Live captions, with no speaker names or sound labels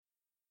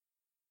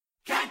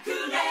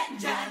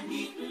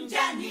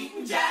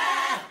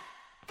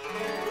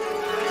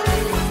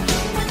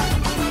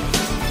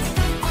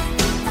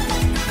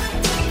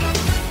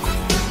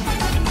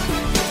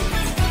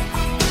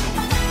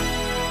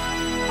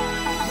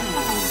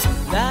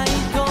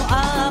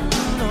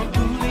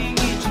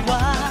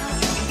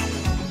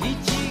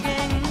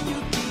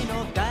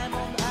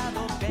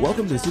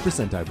Welcome to Super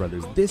Sentai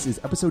Brothers. This is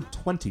episode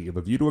 20 of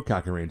A View to a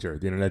Kakuranger,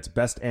 the internet's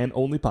best and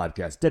only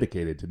podcast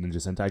dedicated to Ninja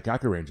Sentai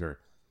Kakuranger.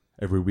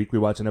 Every week we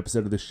watch an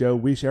episode of the show,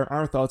 we share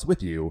our thoughts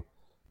with you,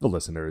 the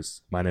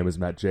listeners. My name is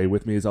Matt J.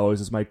 With me as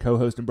always is my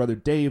co-host and brother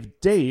Dave.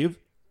 Dave,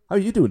 how are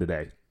you doing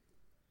today?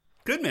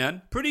 Good,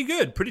 man. Pretty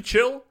good. Pretty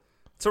chill.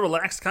 It's a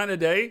relaxed kind of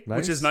day, Nice.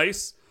 which is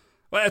nice.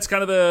 Well, it's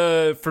kind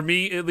of for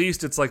me at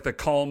least, it's like the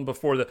calm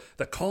before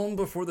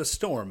the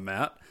storm,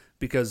 Matt,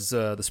 because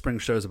the spring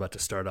show is about to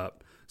start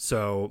up.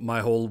 So my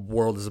whole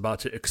world is about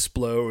to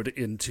explode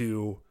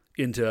into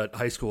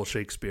high school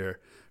Shakespeare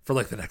for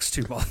like the next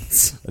 2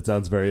 months. That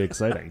sounds very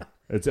exciting.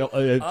 I feel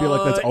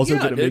like that's also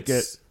going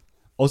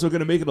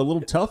to make it a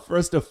little tough for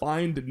us to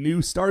find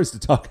new stars to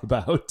talk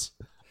about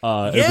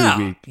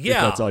every week. If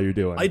that's all you're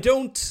doing. I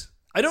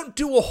don't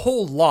do a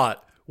whole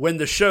lot when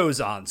the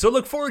show's on. So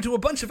look forward to a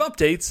bunch of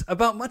updates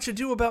about Much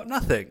Ado About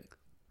Nothing,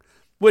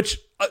 which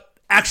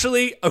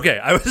actually, okay,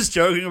 I was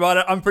joking about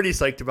it. I'm pretty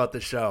psyched about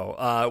the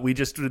show. We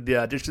just did the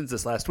auditions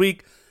this last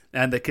week,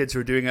 and the kids who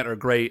are doing it are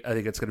great. I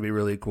think it's going to be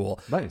really cool.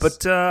 Nice.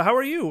 But how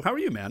are you? How are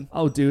you, man?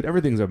 Oh, dude,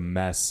 everything's a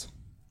mess.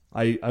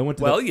 I went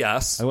to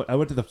yes. I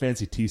went to the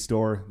fancy tea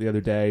store the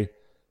other day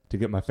to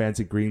get my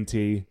fancy green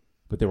tea,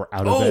 but they were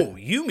out of it. Oh,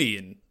 you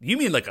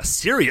mean like a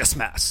serious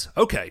mess?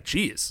 Okay,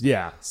 jeez.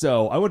 Yeah.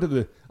 So I went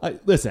to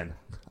listen.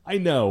 I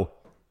know.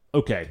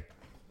 Okay.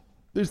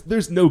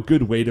 There's no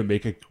good way to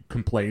make a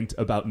complaint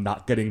about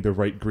not getting the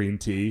right green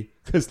tea,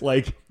 because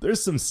like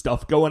there's some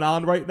stuff going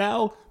on right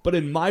now. But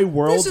in my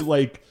world,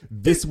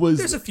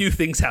 there's a few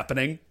things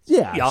happening.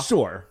 Yeah,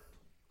 sure.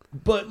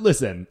 But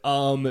listen,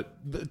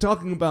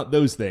 talking about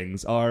those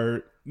things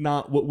are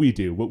not what we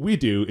do. What we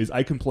do is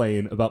I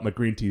complain about my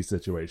green tea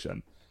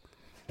situation.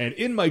 And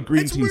in my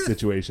green tea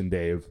situation,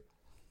 Dave,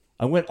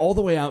 I went all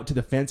the way out to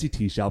the fancy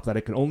tea shop that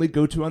I can only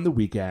go to on the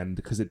weekend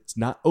because it's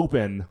not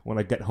open when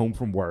I get home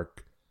from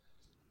work.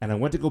 And I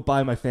went to go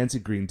buy my fancy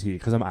green tea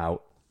because I'm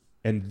out.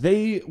 And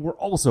they were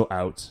also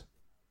out.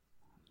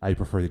 I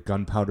prefer the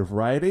gunpowder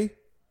variety.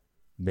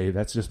 Maybe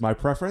that's just my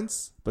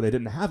preference, but they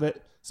didn't have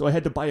it. So I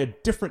had to buy a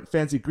different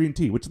fancy green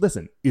tea, which,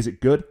 listen, is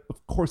it good?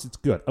 Of course it's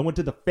good. I went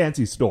to the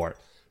fancy store,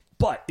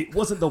 but it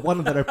wasn't the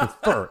one that I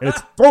prefer. And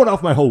it's thrown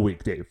off my whole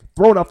week, Dave.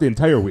 Thrown off the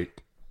entire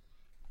week.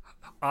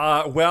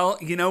 Well,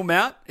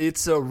 Matt,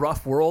 it's a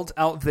rough world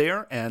out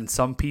there, and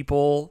some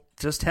people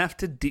just have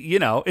to,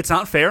 it's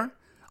not fair.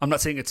 I'm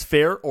not saying it's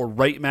fair or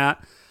right,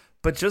 Matt,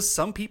 but just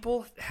some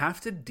people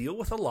have to deal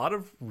with a lot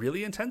of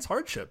really intense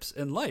hardships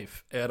in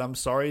life, and I'm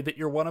sorry that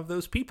you're one of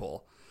those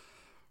people.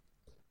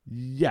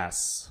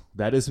 Yes,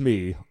 that is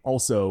me.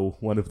 Also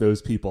one of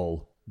those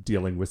people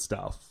dealing with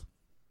stuff.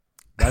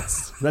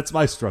 That's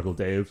my struggle,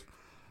 Dave.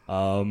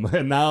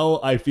 And now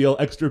I feel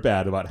extra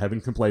bad about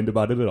having complained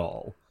about it at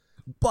all.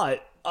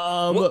 But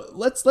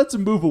let's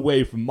move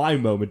away from my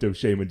moment of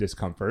shame and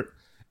discomfort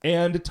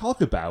and talk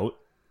about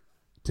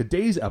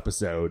today's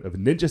episode of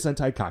Ninja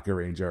Sentai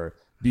Kakuranger,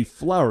 the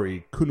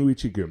Flowery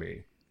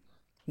Kunoichi-gumi.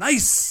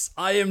 Nice!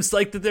 I am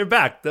psyched that they're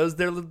back. Those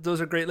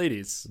are great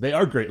ladies. They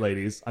are great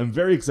ladies. I'm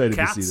very excited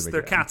to see them again.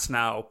 They're cats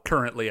now,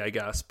 currently, I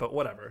guess, but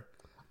whatever.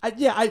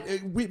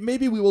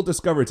 Maybe we will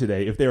discover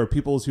today if they are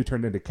peoples who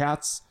turned into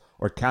cats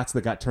or cats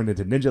that got turned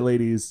into ninja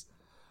ladies.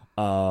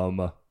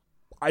 I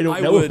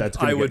don't know if that's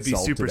going to get solved today. I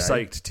would be super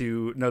psyched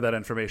to know that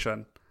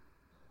information.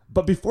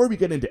 But before we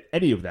get into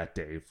any of that,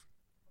 Dave,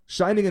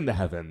 shining in the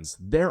heavens,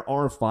 there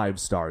are 5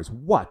 stars.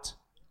 What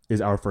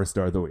is our first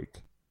star of the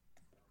week?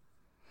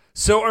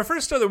 So our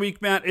first star of the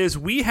week, Matt, is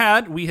we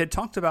had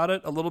talked about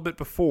it a little bit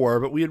before,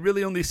 but we had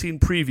really only seen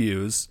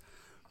previews.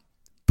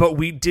 But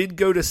we did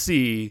go to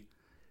see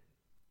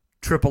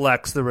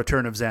XXX, The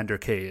Return of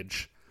Xander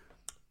Cage.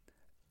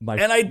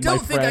 And I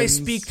don't think I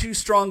speak too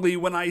strongly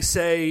when I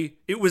say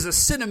it was a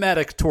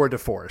cinematic tour de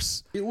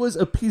force. It was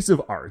a piece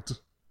of art.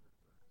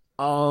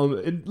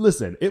 And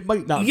listen, it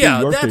might not be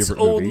your favorite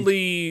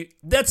movie.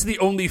 That's the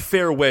only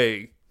fair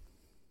way.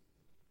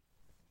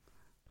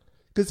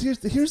 Because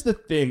here's the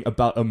thing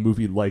about a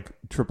movie like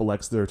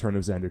XXX, The Return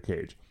of Xander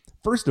Cage.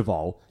 First of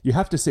all, you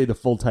have to say the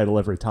full title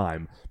every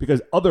time,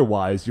 because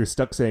otherwise you're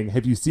stuck saying,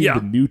 have you seen the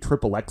new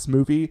XXX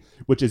movie?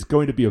 Which is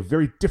going to be a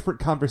very different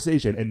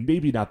conversation, and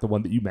maybe not the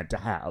one that you meant to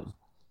have.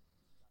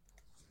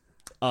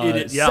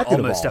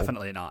 Almost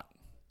definitely not.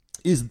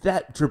 Is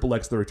that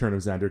XXX, The Return of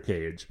Xander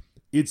Cage?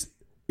 It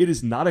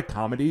is not a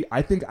comedy.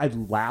 I think I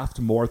laughed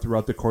more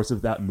throughout the course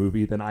of that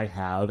movie than I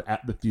have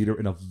at the theater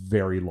in a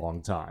very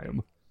long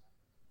time.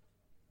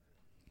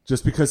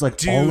 Just because, like,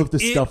 all of the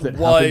stuff that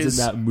happens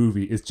in that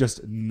movie is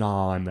just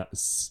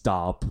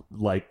non-stop,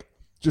 like,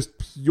 just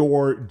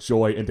pure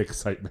joy and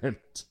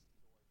excitement.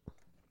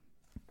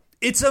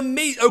 It's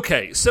amazing.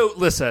 Okay, so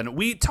listen,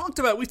 we talked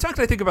I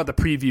think about the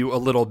preview a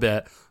little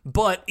bit,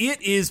 but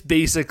it is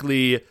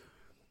basically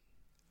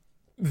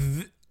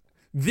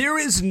there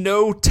is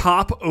no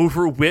top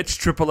over which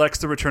Triple X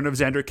The Return of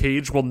Xander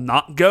Cage will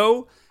not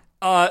go.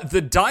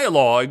 The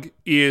dialogue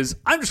is,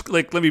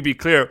 let me be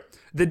clear,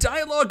 the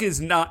dialogue is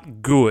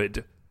not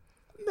good.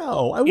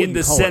 No, I wouldn't in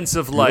the call sense it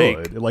of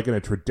good, like in a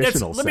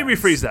traditional let sense. me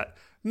rephrase that.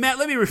 Matt,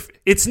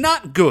 it's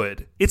not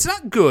good. It's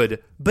not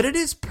good, but it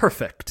is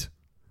perfect.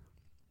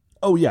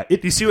 Oh yeah, do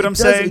you see what I'm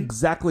does saying?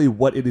 Exactly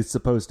what it is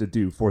supposed to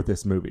do for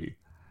this movie.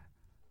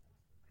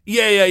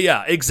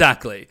 Yeah,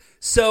 exactly.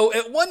 So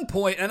at one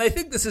point, and I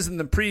think this is in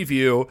the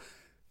preview,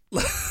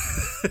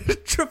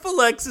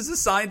 Triple X is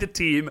assigned a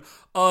team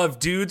of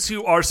dudes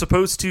who are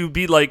supposed to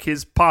be like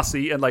his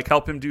posse and like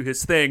help him do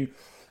his thing,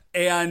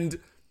 and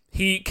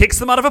he kicks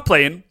them out of a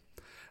plane,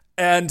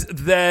 and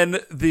then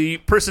the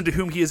person to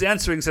whom he is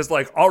answering says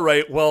like, all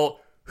right, well,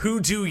 who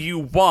do you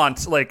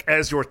want like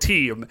as your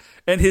team?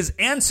 And his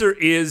answer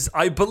is,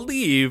 I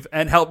believe,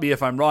 and help me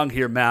if I'm wrong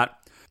here, Matt.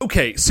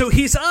 Okay, so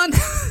he's on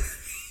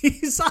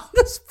he's on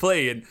this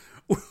plane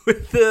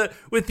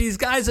with these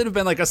guys that have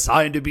been like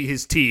assigned to be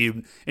his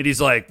team, and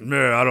he's like,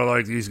 no, I don't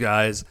like these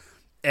guys.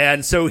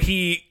 And so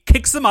he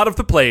kicks them out of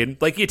the plane,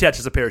 like he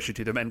attaches a parachute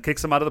to them and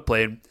kicks them out of the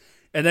plane.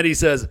 And then he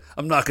says,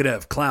 I'm not going to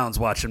have clowns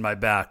watching my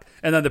back.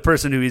 And then the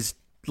person who he's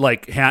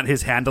like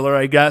his handler,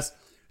 I guess,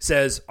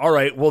 says, all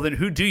right, well then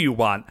who do you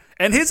want?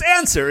 And his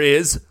answer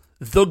is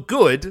the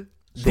good,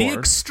 the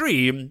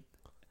extreme,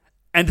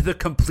 and the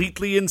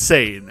completely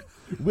insane.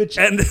 Which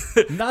and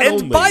not and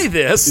only by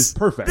this is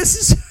perfect.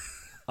 This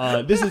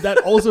is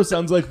that also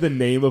sounds like the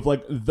name of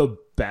like the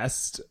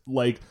best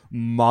like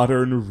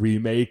modern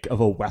remake of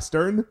a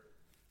Western.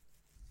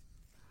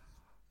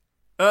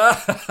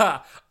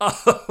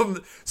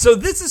 So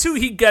this is who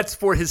he gets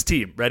for his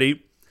team.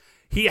 Ready?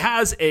 He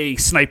has a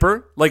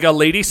sniper, like a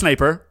lady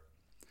sniper.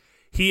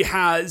 He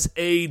has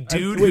a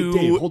dude who...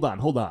 Dave,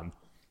 hold on.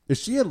 Is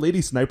she a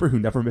lady sniper who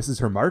never misses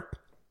her mark?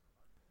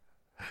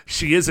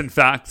 She is, in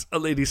fact, a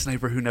lady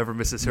sniper who never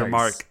misses her Nice.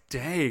 mark.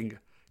 Dang.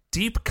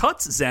 Deep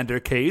cuts,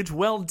 Xander Cage.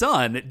 Well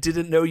done.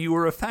 Didn't know you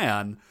were a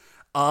fan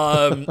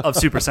of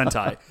Super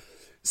Sentai.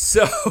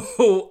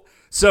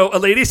 So a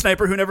lady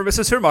sniper who never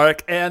misses her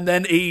mark, and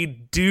then a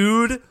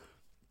dude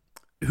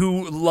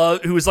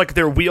who is like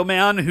their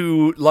wheelman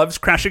who loves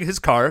crashing his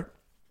car,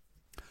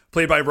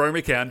 played by Roy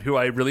McCann, who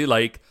I really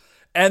like,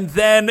 and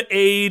then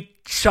a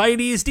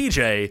Chinese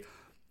DJ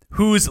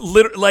who's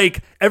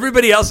like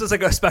everybody else has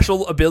like a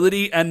special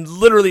ability, and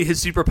literally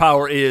his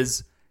superpower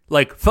is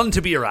like fun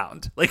to be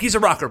around. Like he's a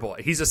rocker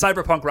boy. He's a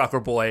cyberpunk rocker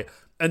boy,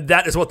 and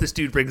that is what this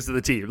dude brings to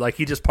the team. Like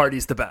he just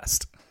parties the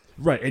best.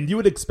 Right, and you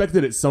would expect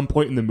that at some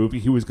point in the movie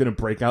he was going to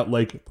break out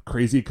like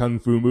crazy kung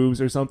fu moves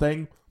or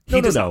something.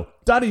 No.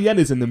 Donnie Yen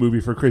is in the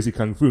movie for crazy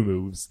kung fu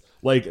moves.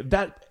 Like,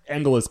 that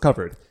angle is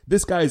covered.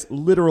 This guy's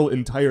literal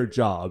entire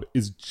job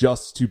is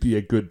just to be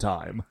a good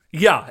time.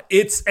 Yeah,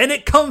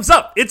 it comes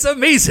up. It's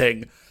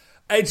amazing.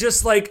 I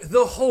just like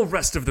the whole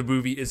rest of the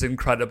movie is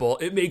incredible.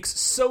 It makes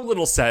so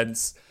little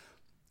sense.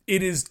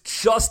 It is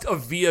just a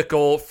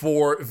vehicle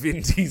for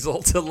Vin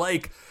Diesel to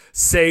like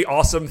say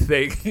awesome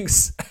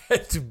things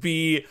and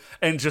be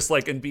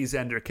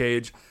Xander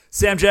Cage.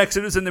 Sam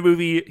Jackson is in the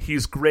movie.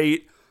 He's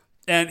great.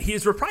 And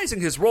he's reprising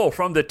his role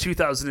from the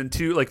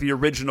 2002, like the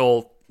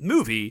original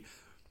movie.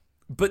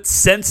 But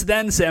since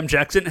then, Sam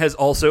Jackson has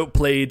also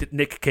played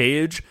Nick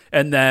Cage.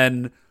 And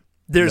then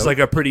there's like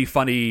a pretty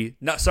funny,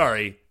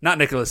 not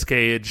Nicolas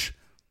Cage.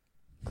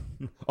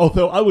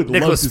 Although I would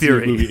Nicolas love to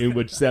Fury. see a movie in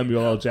which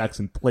Samuel L.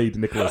 Jackson played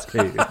Nicolas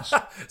Cage.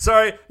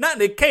 Sorry, not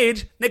Nick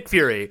Cage, Nick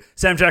Fury.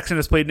 Sam Jackson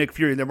has played Nick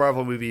Fury in the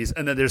Marvel movies.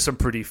 And then there's some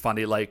pretty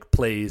funny like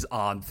plays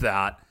on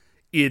that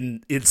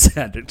in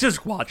Xander.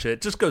 Just watch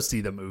it. Just go see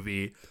the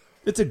movie.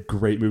 It's a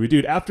great movie,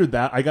 dude. After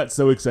that, I got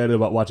so excited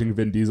about watching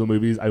Vin Diesel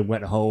movies. I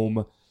went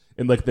home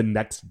and like the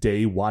next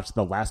day watched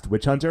The Last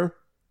Witch Hunter,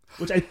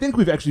 which I think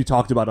we've actually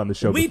talked about on the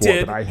show before,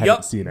 but I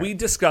hadn't seen it. We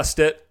discussed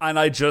it, and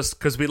I just,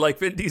 because we like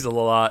Vin Diesel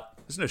a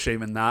lot, there's no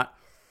shame in that.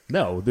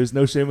 No, there's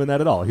no shame in that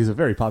at all. He's a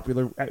very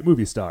popular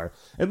movie star.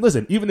 And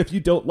listen, even if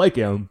you don't like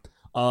him,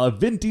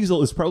 Vin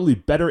Diesel is probably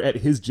better at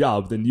his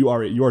job than you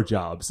are at your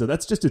job. So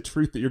that's just a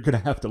truth that you're going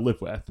to have to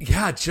live with.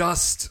 Yeah,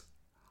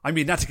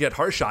 not to get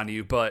harsh on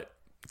you, but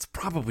it's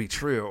probably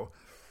true.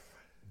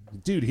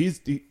 Dude,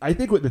 I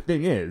think what the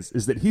thing is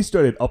that he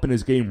started up in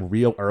his game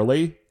real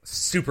early.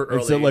 Super early.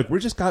 And so like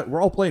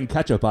we're all playing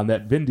catch up on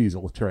that Vin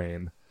Diesel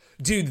train.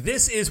 Dude,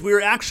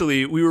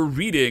 we were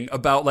reading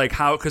about like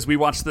how, because we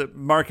watched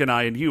Mark and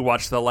I and you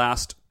watched the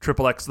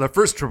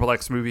first Triple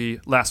X movie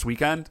last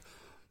weekend.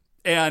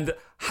 And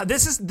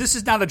this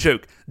is not a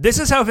joke. This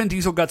is how Vin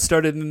Diesel got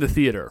started in the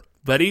theater.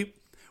 Ready?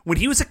 When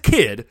he was a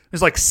kid, he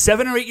was like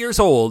 7 or 8 years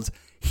old,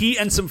 he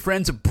and some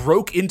friends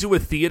broke into a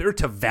theater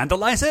to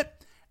vandalize it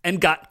and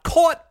got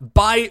caught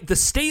by the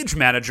stage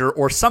manager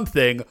or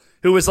something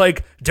who was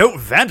like, don't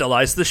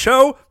vandalize the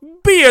show,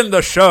 be in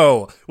the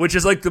show, which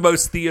is like the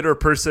most theater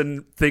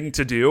person thing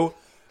to do.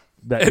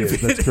 That's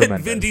tremendous. And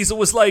Vin Diesel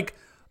was like,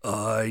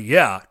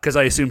 Yeah, because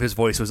I assume his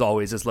voice was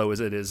always as low as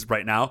it is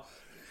right now.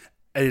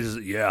 And he's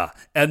just, yeah.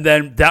 And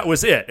then that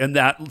was it. And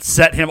that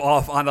set him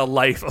off on a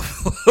life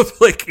of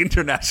like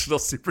international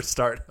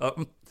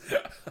superstardom.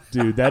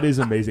 Dude, that is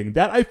amazing.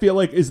 That I feel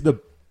like is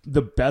the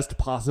best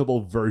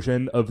possible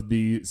version of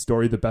the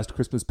story, The Best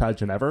Christmas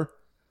Pageant Ever.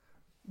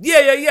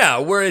 Yeah.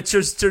 Where it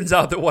just turns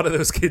out that one of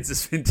those kids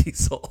is Vin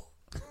Diesel.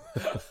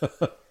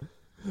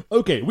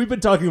 Okay, we've been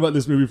talking about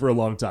this movie for a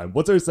long time.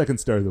 What's our second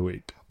star of the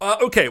week?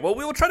 Okay, well,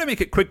 we will try to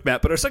make it quick,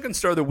 Matt, but our second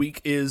star of the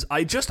week is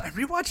I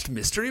rewatched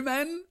Mystery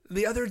Men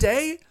the other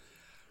day.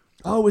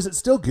 Oh, is it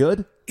still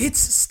good? It's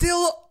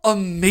still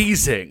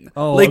amazing.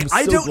 Oh, like, I'm so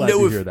I don't glad know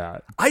to if hear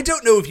that. I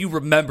don't know if you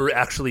remember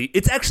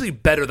it's actually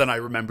better than I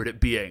remembered it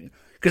being,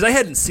 because I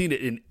hadn't seen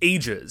it in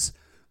ages,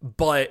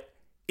 but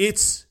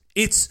it's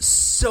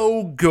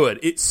so good.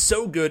 It's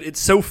so good. It's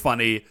so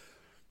funny.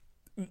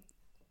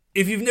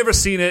 If you've never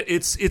seen it,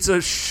 it's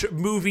a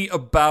movie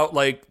about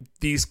like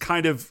these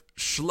kind of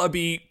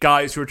schlubby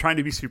guys who are trying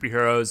to be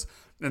superheroes,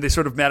 and they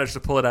sort of manage to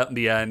pull it out in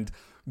the end.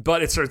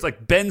 But it starts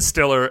like Ben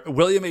Stiller,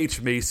 William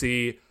H.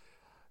 Macy,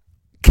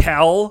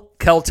 Kel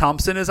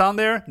Thompson is on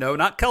there. No,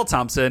 not Kel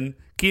Thompson.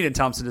 Kenan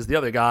Thompson is the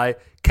other guy.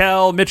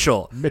 Kel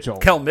Mitchell.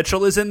 Kel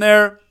Mitchell is in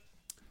there.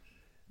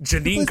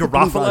 Janine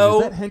Garofalo.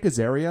 Is that Hank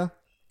Azaria?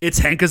 It's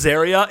Hank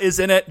Azaria is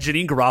in it.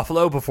 Janine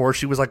Garofalo before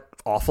she was like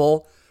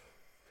awful.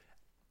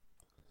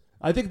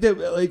 I think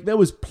that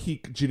was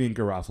peak Janine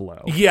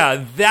Garofalo.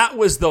 Yeah, that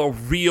was the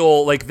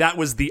real, like, that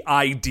was the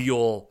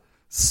ideal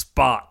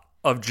spot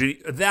of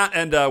that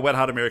and Wet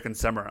Hot American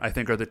Summer. I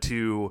think are the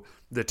two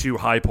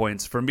high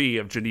points for me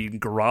of Janine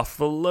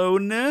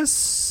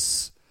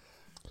Garofalo-ness.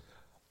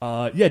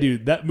 Yeah,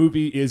 dude, that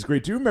movie is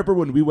great. Do you remember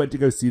when we went to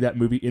go see that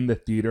movie in the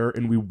theater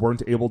and we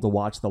weren't able to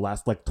watch the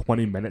last like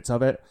 20 minutes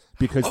of it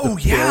because the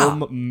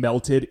film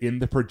melted in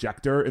the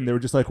projector, and they were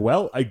just like,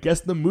 well, I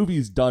guess the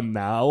movie's done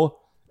now.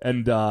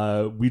 And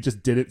we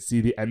just didn't see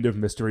the end of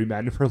Mystery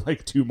Men for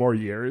like 2 more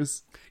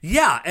years.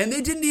 Yeah, and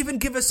they didn't even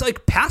give us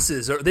like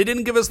passes, or they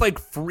didn't give us like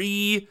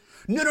free.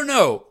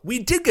 No. We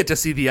did get to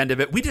see the end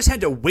of it. We just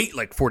had to wait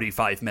like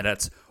 45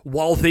 minutes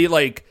while they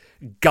like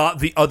got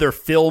the other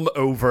film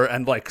over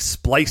and like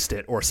spliced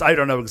it, or I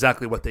don't know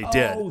exactly what they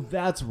did. Oh,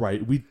 that's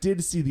right. We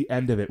did see the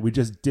end of it. We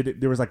just didn't.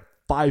 There was like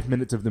 5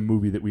 minutes of the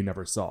movie that we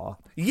never saw.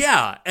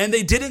 Yeah, and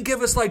they didn't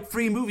give us like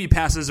free movie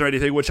passes or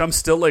anything, which I'm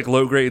still like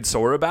low grade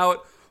sore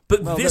about.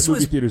 But well, this that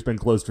movie theater's been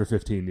closed for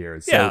 15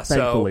 years, so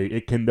thankfully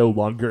it can no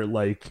longer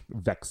like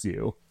vex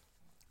you.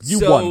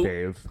 You won,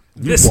 Dave.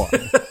 You won.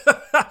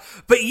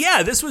 But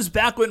yeah, this was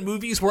back when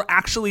movies were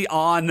actually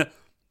on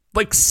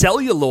like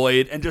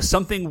celluloid, and just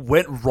something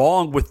went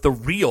wrong with the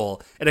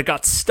reel, and it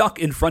got stuck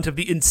in front of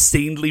the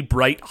insanely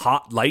bright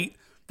hot light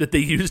that they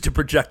used to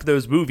project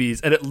those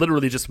movies, and it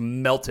literally just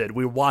melted.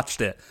 We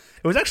watched it.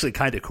 It was actually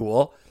kind of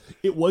cool.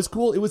 It was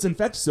cool. It was, in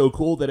fact, so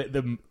cool that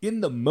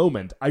in the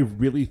moment, I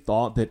really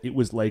thought that it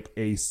was like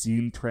a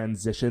scene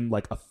transition,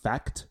 like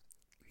effect.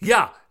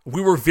 Yeah,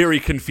 we were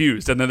very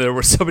confused. And then there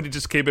was somebody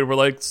just came in and were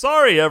like,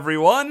 sorry,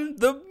 everyone,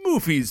 the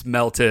movie's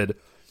melted.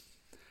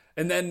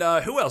 And then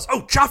who else?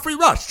 Oh, Geoffrey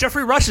Rush.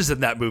 Geoffrey Rush is in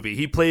that movie.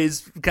 He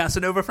plays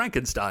Casanova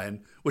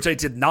Frankenstein, which I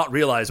did not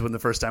realize when the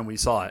first time we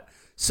saw it.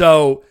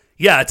 So,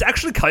 yeah, it's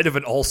actually kind of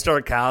an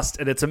all-star cast,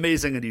 and it's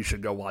amazing, and you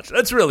should go watch it.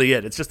 That's really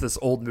it. It's just this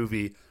old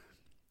movie.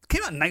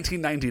 Came out in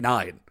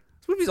 1999.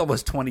 This movie's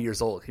almost 20 years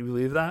old. Can you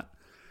believe that?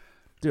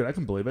 Dude, I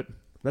can believe it.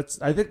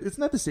 I think isn't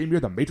that the same year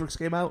The Matrix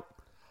came out?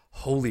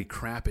 Holy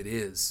crap, it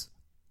is.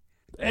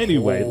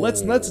 Anyway,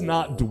 let's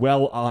not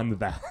dwell on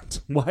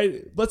that.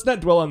 Why? Let's not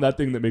dwell on that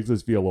thing that makes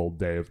us feel old,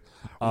 Dave.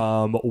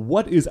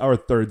 What is our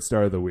third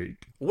star of the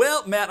week?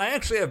 Well, Matt, I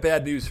actually have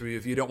bad news for you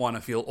if you don't want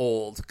to feel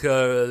old,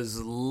 because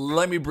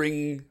let me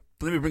bring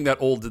that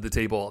old to the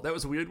table. That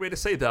was a weird way to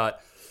say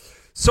that.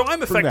 So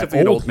I'm effectively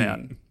an old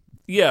man.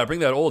 Yeah, bring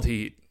that old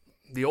heat.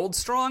 The old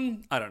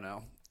strong? I don't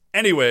know.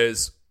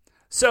 Anyways,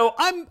 so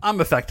I'm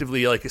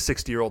effectively like a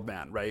 60-year-old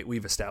man, right?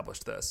 We've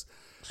established this.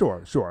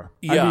 Sure.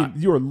 Yeah. I mean,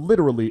 you're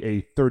literally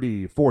a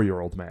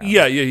 34-year-old man.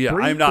 Yeah.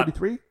 I'm not.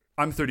 33?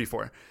 I'm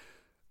 34.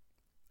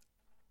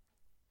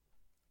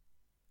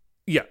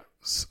 Yeah.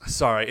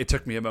 Sorry, it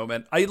took me a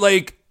moment.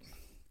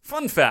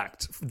 Fun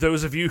fact,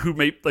 those of you who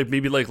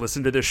maybe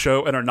listen to this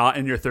show and are not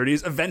in your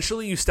 30s,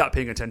 eventually you stop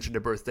paying attention to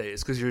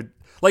birthdays, because you're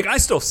like, I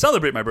still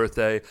celebrate my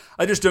birthday.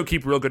 I just don't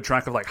keep real good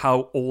track of like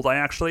how old I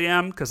actually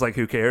am, because like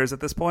who cares at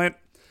this point?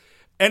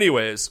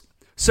 Anyways,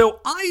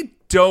 so I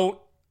don't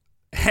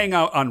hang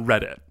out on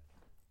Reddit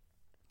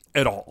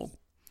at all.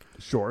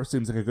 Sure,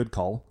 seems like a good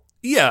call.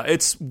 Yeah,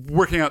 it's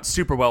working out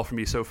super well for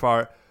me so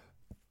far.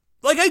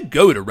 Like, I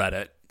go to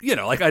Reddit,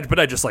 but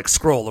I just like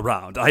scroll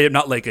around. I am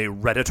not like a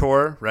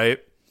Redditor, right?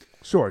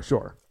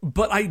 Sure.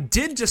 But I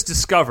did just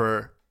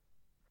discover,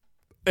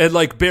 and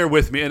like, bear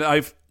with me, and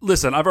I've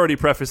already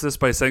prefaced this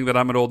by saying that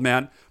I'm an old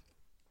man.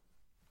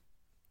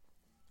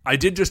 I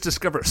did just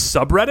discover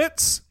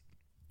subreddits.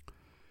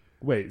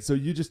 Wait, so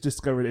you just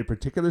discovered a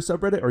particular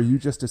subreddit, or you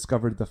just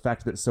discovered the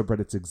fact that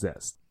subreddits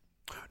exist?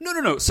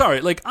 No.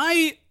 Sorry.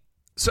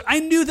 So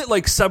I knew that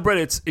like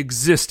subreddits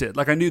existed.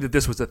 Like I knew that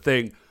this was a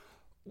thing.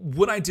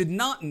 What I did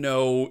not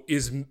know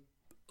is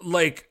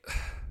like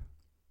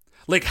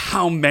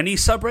how many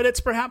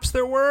subreddits perhaps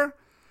there were,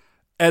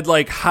 and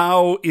like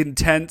how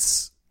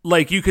intense,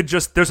 like you could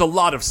just, there's a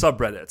lot of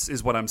subreddits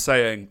is what I'm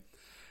saying.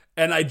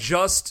 And I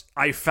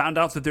found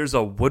out that there's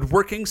a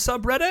woodworking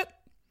subreddit.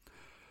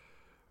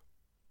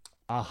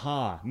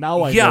 Aha.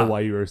 Now I know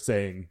why you were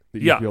saying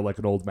that you feel like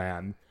an old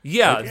man.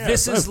 Yeah, like,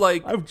 this is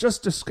like... I've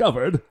just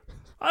discovered...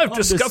 I've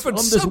discovered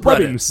on this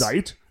webbing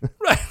site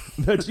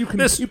that you can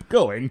keep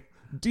going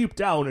deep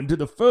down into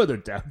the further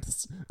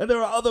depths, and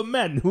there are other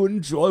men who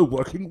enjoy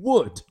working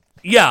wood.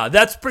 Yeah,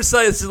 that's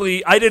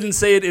precisely... I didn't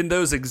say it in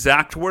those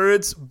exact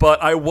words,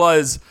 but I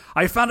was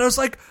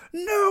like,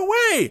 no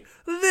way!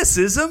 This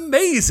is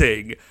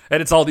amazing!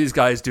 And it's all these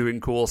guys doing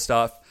cool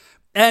stuff.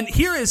 And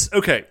here is...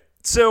 Okay,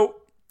 so...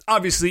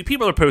 Obviously,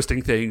 people are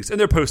posting things, and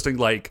they're posting,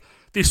 like,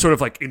 these sort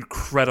of, like,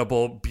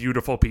 incredible,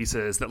 beautiful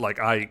pieces that, like,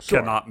 I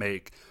cannot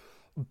make.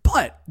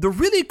 But the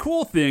really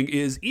cool thing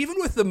is, even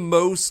with the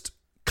most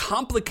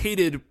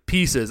complicated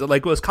pieces,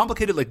 like, most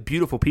complicated, like,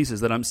 beautiful pieces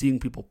that I'm seeing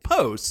people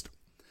post,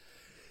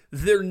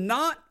 they're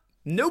not...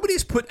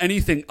 Nobody's put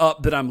anything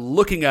up that I'm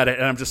looking at it,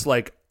 and I'm just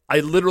like, I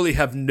literally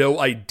have no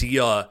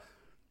idea,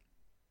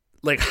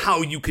 like,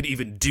 how you could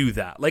even do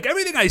that. Like,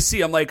 everything I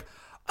see, I'm like,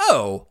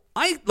 oh...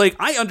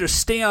 I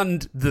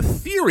understand the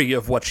theory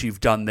of what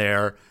you've done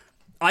there.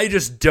 I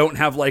just don't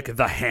have like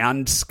the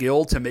hand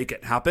skill to make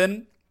it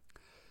happen.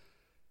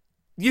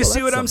 You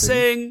see what I'm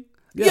saying?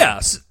 Yeah.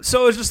 Yes.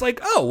 So it's just like,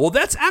 oh, well,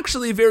 that's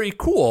actually very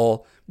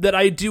cool that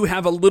I do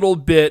have a little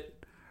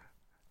bit,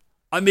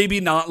 maybe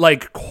not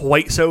like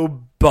quite so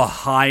not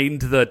behind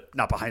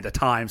the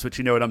times, but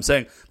you know what I'm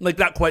saying? Like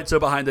not quite so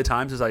behind the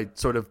times as I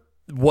sort of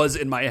was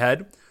in my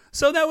head.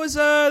 So that was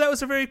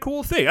a very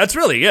cool thing. That's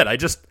really it.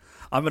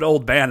 I'm an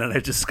old man, and I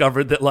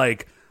discovered that,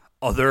 like,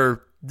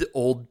 other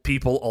old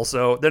people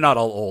also... They're not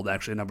all old,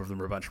 actually. A number of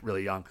them are a bunch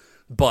really young.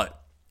 But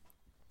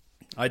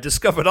I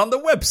discovered on the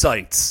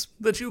websites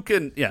that you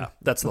can... Yeah,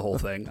 that's the whole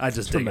thing. I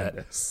just dig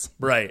it.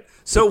 Right.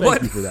 So well,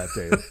 thank you for that,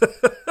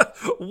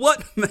 Dave.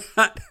 What,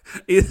 Matt,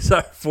 is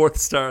our 4th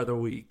star of the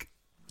week?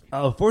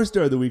 4th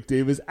star of the week,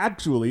 Dave, is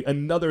actually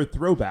another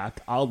throwback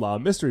a la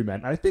Mystery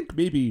Man. I think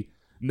maybe...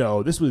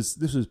 No, this was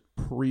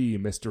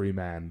pre-Mystery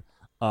Man.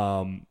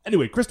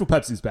 Anyway, Crystal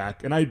Pepsi's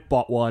back, and I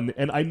bought one,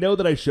 and I know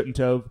that I shouldn't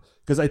have,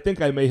 because I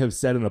think I may have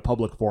said in a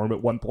public forum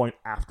at one point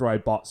after I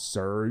bought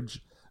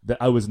Surge that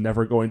I was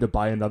never going to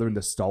buy another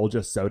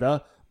nostalgia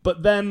soda,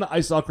 but then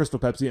I saw Crystal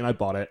Pepsi and I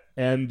bought it,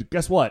 and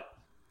guess what,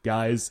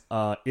 guys?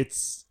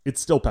 It's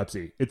still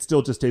Pepsi. It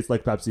still just tastes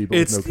like Pepsi, but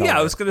with no color. Yeah,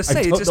 I was going to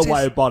say, I don't know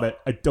why I bought it.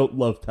 I don't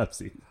love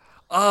Pepsi.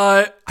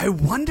 I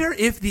wonder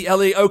if the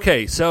LA...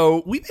 Okay,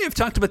 so we may have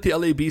talked about the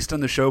LA Beast on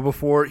the show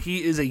before.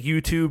 He is a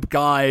YouTube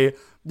guy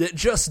that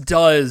just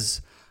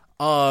does,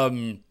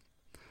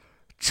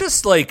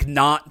 just like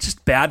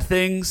just bad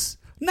things.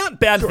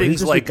 Not bad things he's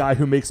just like... a guy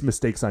who makes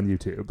mistakes on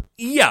YouTube.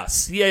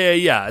 Yes,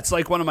 yeah. It's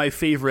like one of my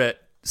favorite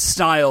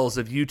styles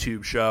of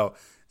YouTube show.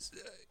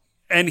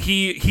 And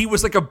he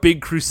was like a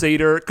big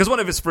crusader, because one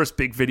of his first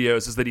big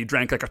videos is that he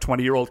drank like a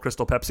 20-year-old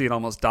Crystal Pepsi and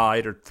almost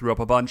died or threw up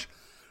a bunch.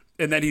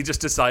 And then he just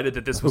decided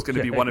that this was going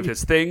to be one of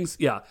his things.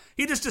 Yeah.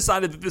 He just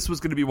decided that this was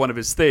going to be one of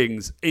his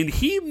things. And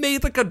he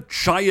made like a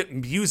giant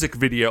music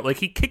video. Like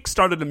he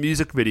kickstarted a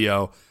music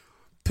video,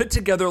 put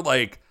together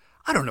like,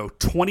 I don't know,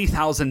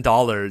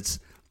 $20,000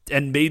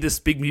 and made this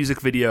big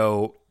music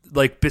video,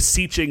 like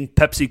beseeching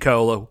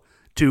PepsiCo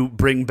to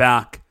bring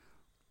back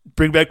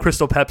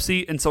Crystal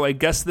Pepsi. And so I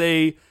guess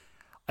they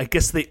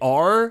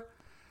are.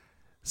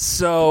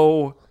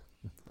 So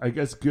I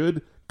guess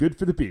good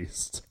for the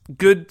Beast.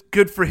 Good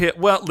for him.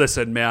 Well,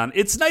 listen, man,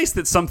 it's nice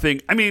that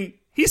something... I mean,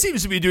 he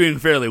seems to be doing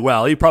fairly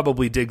well. He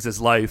probably digs his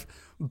life.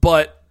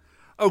 But,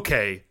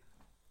 okay.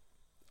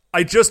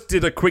 I just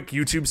did a quick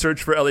YouTube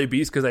search for LA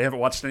Beast because I haven't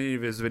watched any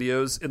of his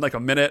videos in like a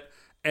minute.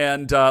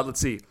 And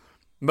let's see.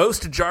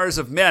 Most jars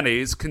of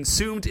mayonnaise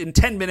consumed in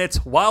 10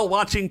 minutes while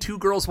watching Two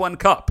Girls, One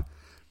Cup.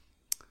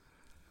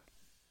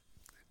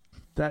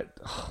 Yep.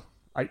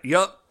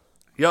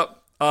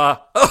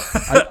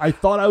 I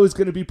thought I was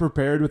going to be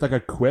prepared with like a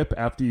quip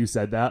after you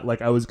said that.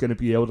 Like I was going to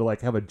be able to like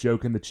have a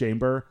joke in the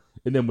chamber.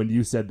 And then when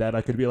you said that,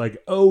 I could be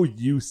like, oh,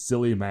 you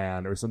silly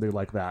man, or something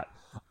like that.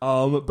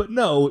 But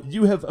no,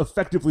 you have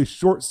effectively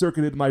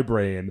short-circuited my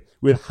brain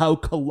with how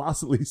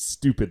colossally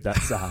stupid that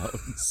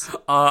sounds.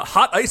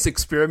 Hot ice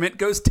experiment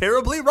goes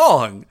terribly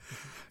wrong.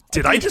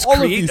 Did I just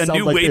create a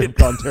new way to... have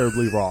gone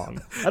terribly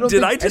wrong. I don't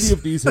think any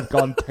of these have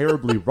gone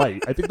terribly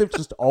right. I think they've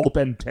just all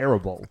been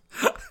terrible.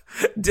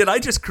 Did I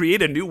just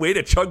create a new way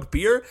to chug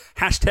beer?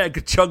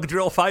 Hashtag Chug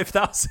Drill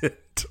 5000.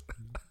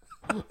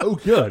 Oh,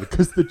 good,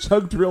 because the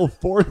Chug Drill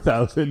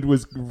 4000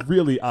 was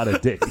really out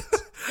of date.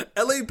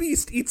 LA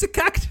Beast eats a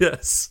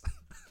cactus.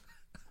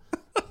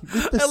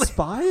 With the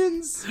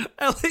spines?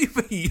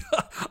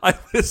 I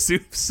would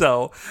assume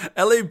so.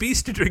 LA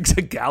Beast drinks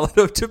a gallon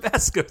of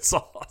Tabasco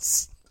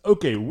sauce.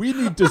 Okay, we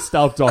need to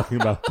stop talking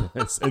about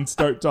this and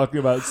start talking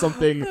about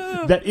something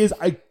that is,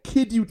 I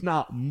kid you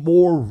not,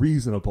 more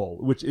reasonable,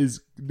 which is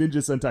Ninja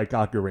Sentai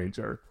Kaku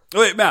Ranger.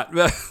 Wait,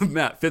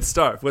 Matt, fifth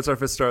star. What's our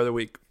fifth star of the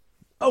week?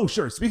 Oh,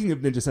 sure. Speaking of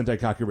Ninja Sentai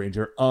Kaku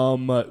Ranger,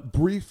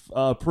 brief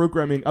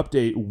programming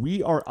update.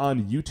 We are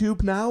on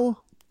YouTube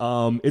now.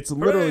 It's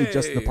literally Hooray!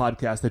 just the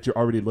podcast that you're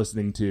already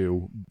listening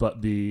to,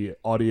 but the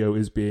audio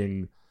is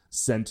being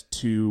sent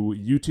to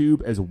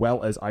YouTube as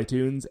well as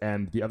iTunes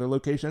and the other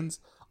locations.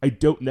 I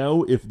don't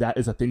know if that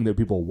is a thing that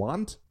people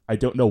want. I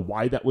don't know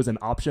why that was an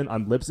option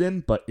on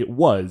Libsyn, but it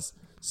was.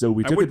 So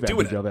we took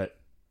advantage of it.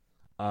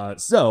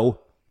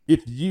 So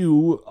if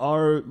you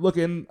are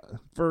looking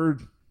for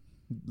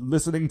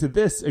listening to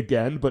this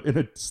again, but in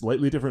a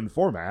slightly different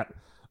format,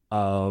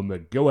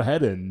 go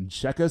ahead and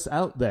check us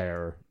out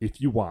there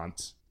if you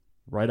want.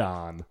 Right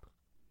on.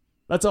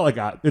 That's all I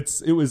got.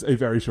 It was a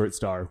very short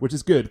star, which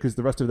is good because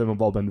the rest of them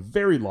have all been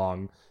very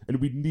long,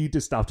 and we need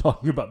to stop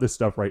talking about this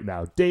stuff right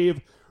now.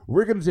 Dave,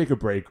 we're going to take a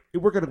break.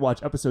 We're going to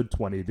watch episode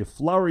 20, the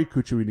Flowery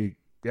Kuchuini.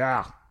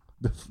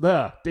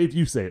 Dave,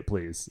 you say it,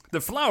 please.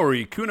 The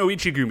Flowery Kuno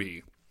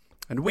Ichigumi.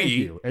 And Thank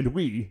you. And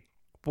we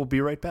will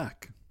be right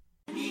back.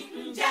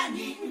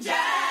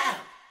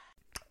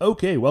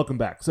 Okay, welcome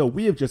back. So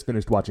we have just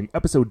finished watching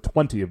episode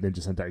 20 of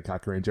Ninja Sentai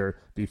Kaku Ranger,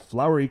 the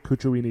Flowery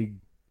Kuchuini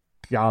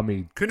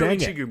Gami. Kuno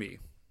Ichigumi.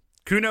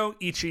 Kuno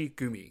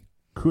Ichigumi.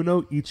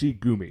 Kuno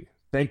Ichigumi.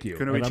 Thank you.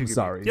 Kuno and Ichigumi. I'm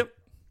sorry. Yep.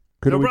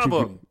 Kuno No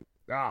problem.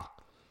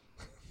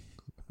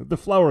 The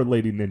Flower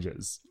Lady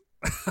Ninjas.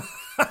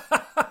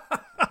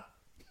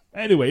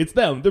 Anyway, it's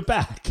them. They're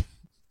back.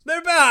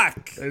 They're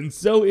back! And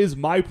so is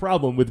my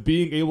problem with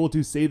being able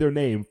to say their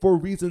name for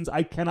reasons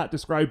I cannot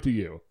describe to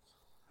you.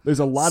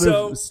 There's a lot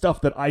of stuff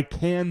that I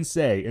can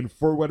say, and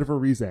for whatever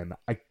reason,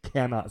 I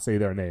cannot say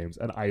their names.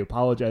 And I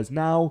apologize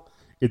now.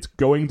 It's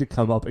going to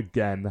come up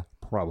again,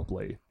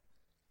 probably.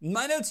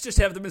 My notes just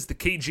have them as the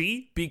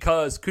KG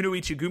because Kuno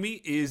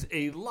Ichigumi is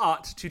a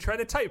lot to try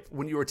to type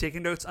when you are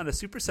taking notes on a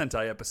Super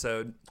Sentai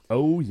episode.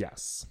 Oh,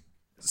 yes.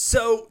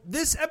 So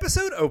this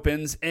episode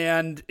opens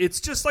and it's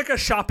just like a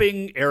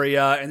shopping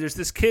area, and there's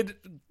this kid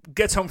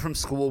gets home from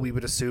school, we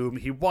would assume.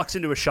 He walks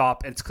into a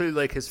shop and it's clearly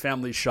like his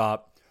family's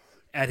shop,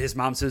 and his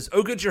mom says,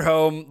 "Oh, good, you're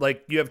home.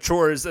 Like, you have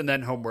chores and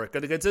then homework."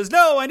 And the kid says,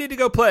 "No, I need to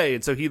go play."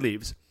 And so he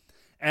leaves.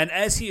 And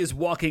as he is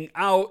walking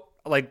out,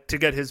 like, to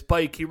get his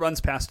bike, he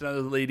runs past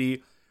another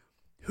lady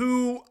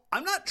who,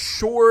 I'm not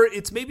sure,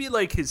 it's maybe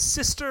like his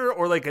sister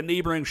or like a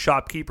neighboring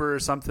shopkeeper or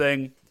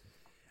something.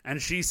 And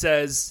she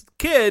says,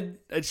 "Kid,"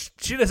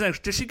 she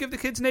doesn't, does she give the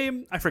kid's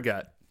name? I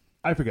forget.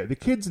 The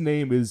kid's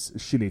name is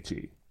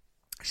Shinichi.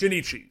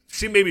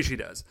 Maybe she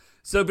does.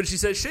 So, but she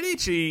says,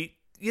 "Shinichi,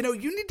 you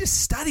need to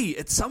study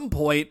at some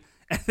point."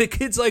 And the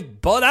kid's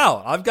like, "Butt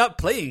out. I've got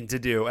playing to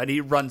do." And he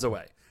runs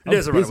away. He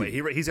doesn't run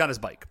away. He's on his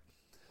bike.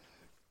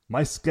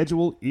 My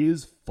schedule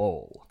is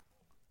full.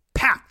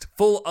 Packed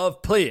full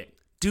of playing.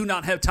 Do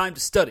not have time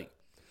to study.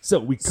 So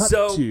we cut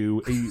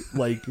to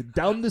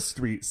down the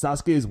street.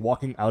 Sasuke is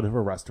walking out of a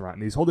restaurant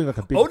and he's holding like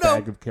a big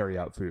bag of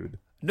carry-out food.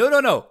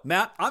 No,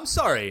 Matt, I'm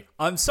sorry.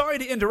 I'm sorry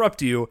to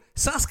interrupt you.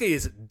 Sasuke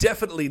is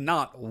definitely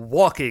not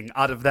walking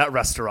out of that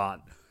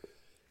restaurant.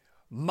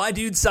 My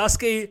dude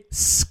Sasuke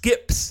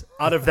skips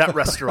out of that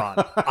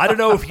restaurant. I don't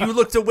know if you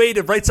looked away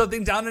to write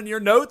something down in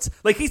your notes.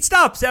 Like, he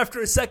stops after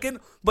a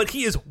second, but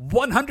he is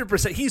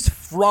 100%, he's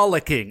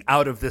frolicking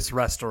out of this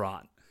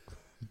restaurant.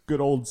 Good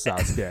old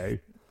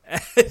Sasuke.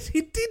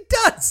 he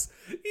does.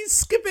 He's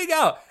skipping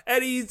out.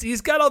 And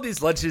he's got all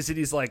these lunches, and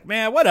he's like,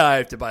 "Man, why do I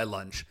have to buy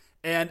lunch?"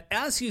 And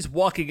as he's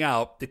walking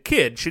out, the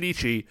kid,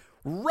 Shinichi,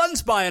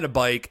 runs by on a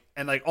bike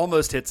and like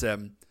almost hits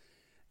him.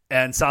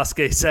 And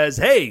Sasuke says,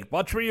 "Hey,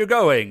 watch where you're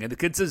going." And the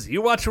kid says,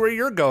 "You watch where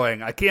you're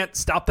going. I can't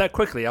stop that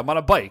quickly. I'm on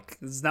a bike.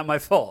 This is not my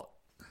fault."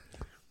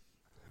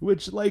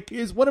 Which,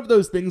 is one of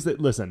those things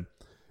that, listen,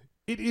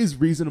 it is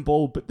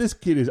reasonable, but this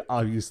kid is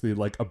obviously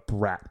like a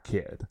brat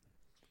kid.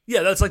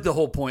 Yeah, that's like the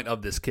whole point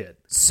of this kid.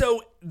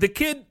 So the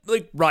kid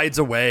rides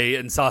away,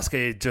 and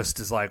Sasuke just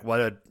is like, "What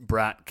a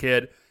brat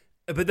kid."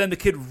 But then the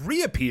kid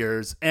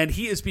reappears, and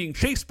he is being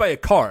chased by a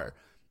car.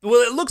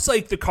 Well, it looks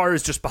like the car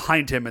is just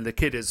behind him, and the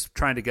kid is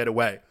trying to get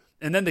away.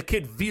 And then the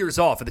kid veers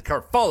off, and the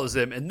car follows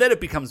him, and then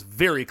it becomes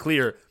very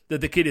clear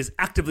that the kid is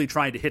actively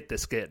trying to hit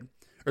this kid.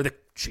 Or the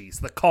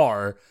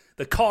car.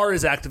 The car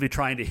is actively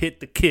trying to hit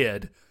the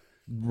kid.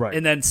 Right.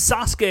 And then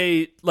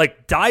Sasuke,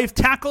 dive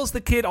tackles the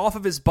kid off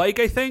of his bike,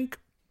 I think.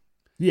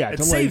 Yeah,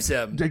 it saves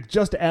him.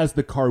 Just as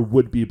the car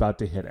would be about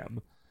to hit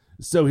him.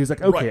 So he's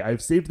like, "Okay, right.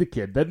 I've saved the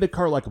kid." Then the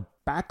car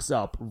backs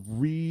up,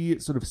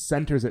 sort of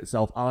centers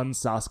itself on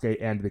Sasuke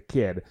and the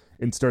kid,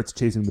 and starts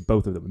chasing the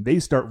both of them. And they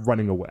start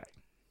running away.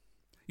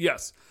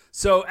 Yes.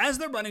 So as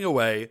they're running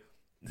away,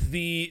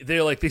 they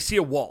see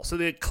a wall. So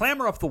they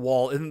clamber up the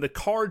wall, and then the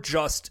car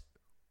just,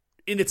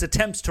 in its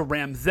attempts to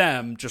ram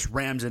them, just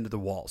rams into the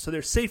wall. So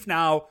they're safe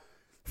now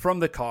from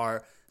the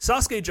car.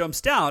 Sasuke jumps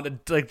down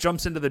and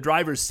jumps into the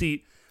driver's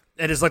seat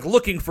and is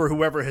looking for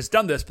whoever has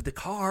done this, but the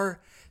car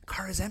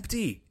is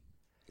empty.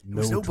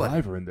 No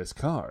driver in this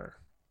car.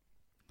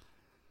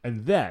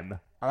 And then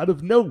out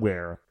of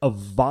nowhere, a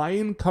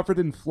vine covered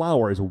in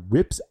flowers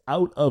whips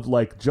out of,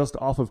 like, just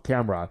off of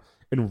camera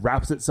and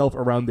wraps itself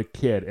around the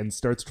kid and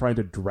starts trying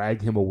to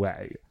drag him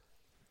away.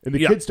 And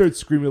the kid starts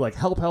screaming, like,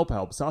 help, help,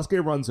 help.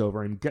 Sasuke runs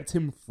over and gets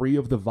him free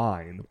of the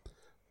vine.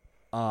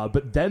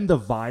 But then the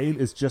vine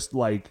is just,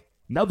 like,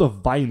 now the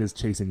vine is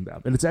chasing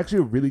them. And it's actually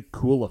a really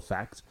cool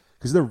effect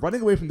because they're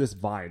running away from this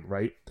vine,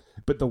 right?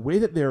 But the way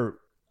that they're,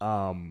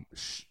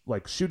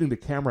 shooting the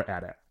camera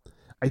at it,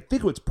 I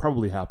think what's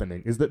probably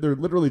happening is that they're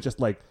literally just,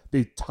 like,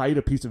 they tied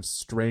a piece of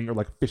string or,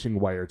 like, fishing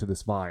wire to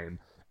this vine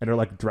and are,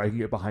 like, dragging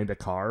it behind a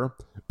car.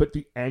 But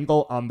the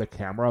angle on the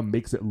camera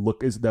makes it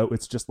look as though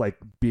it's just, like,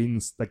 being,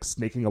 like,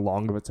 snaking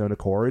along of its own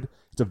accord.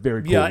 It's a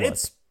very cool look.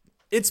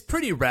 It's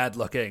pretty rad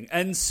looking.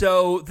 And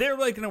so they're,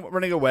 like,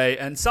 running away,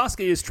 and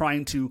Sasuke is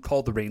trying to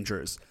call the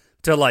Rangers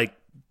to, like,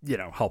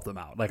 help them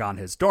out, like, on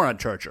his Doran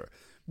Charger.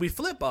 We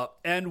flip up,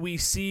 and we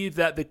see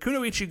that the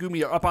Kunoichi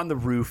Gumi are up on the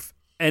roof.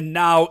 And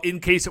now, in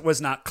case it was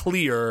not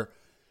clear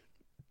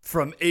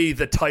from A,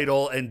 the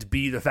title, and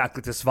B, the fact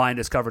that this vine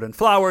is covered in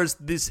flowers,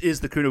 this is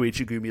the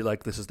Kunoichi Gumi,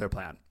 like, this is their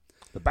plan.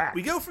 The back.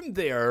 We go from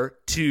there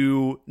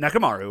to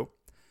Nekomaru,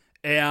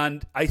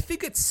 and I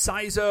think it's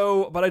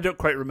Saizo, but I don't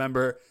quite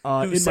remember.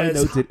 In my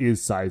notes, it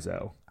is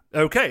Saizo.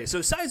 Okay, so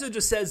Saizo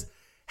just says,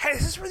 hey,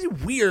 this is really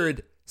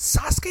weird.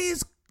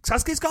 Sasuke's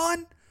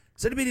gone?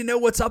 Does anybody know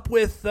what's up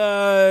with,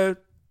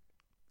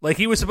 like,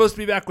 he was supposed to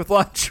be back with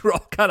lunch. We're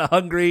all kind of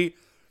hungry.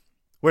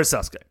 Where's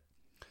Sasuke?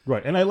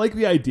 Right, and I like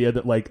the idea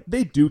that, like,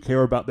 they do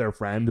care about their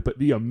friend, but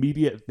the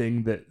immediate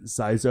thing that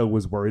Saizo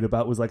was worried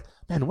about was like,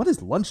 man, when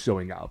is lunch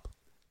showing up?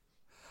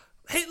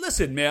 Hey,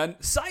 listen, man.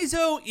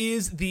 Saizo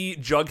is the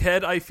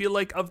Jughead, I feel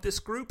like, of this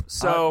group.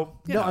 So,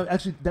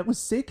 actually, that was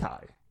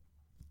Seikai.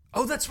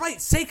 Oh, that's right.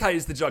 Seikai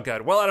is the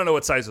Jughead. Well, I don't know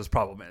what Saizo's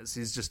problem is.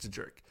 He's just a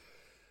jerk.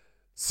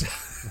 So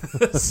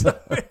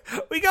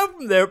we go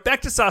from there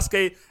back to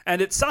Sasuke,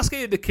 and it's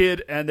Sasuke and the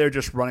kid, and they're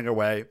just running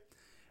away.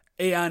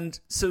 And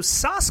so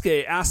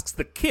Sasuke asks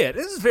the kid,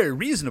 this is very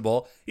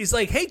reasonable. He's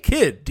like, hey,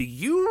 kid, do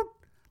you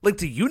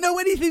know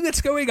anything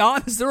that's going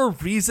on? Is there a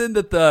reason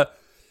that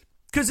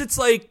because it's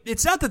like,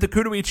 it's not that the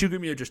Kunoichi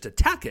Gumi are just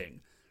attacking.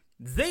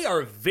 They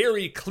are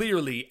very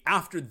clearly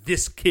after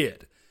this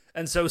kid.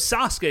 And so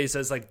Sasuke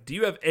says, like, do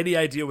you have any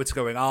idea what's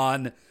going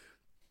on?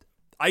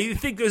 I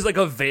think there's, like,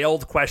 a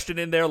veiled question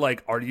in there,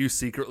 like, are you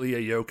secretly a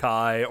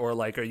yokai, or,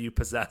 like, are you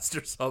possessed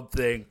or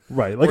something?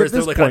 Right. Like, or is at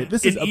this there, like,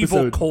 point, an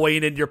evil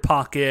coin in your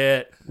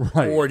pocket?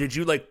 Right. Or did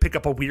you, like, pick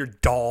up a weird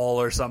doll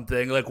or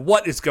something? Like,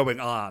 what is going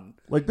on?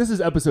 Like, this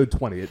is episode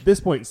 20. At this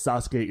point,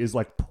 Sasuke is,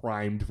 like,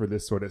 primed for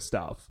this sort of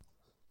stuff.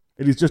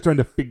 And he's just trying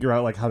to figure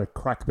out, like, how to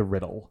crack the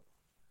riddle.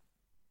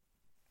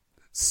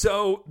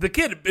 So the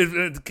kid,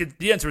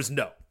 the answer is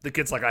no. The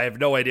kid's like, I have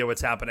no idea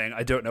what's happening.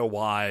 I don't know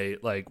why,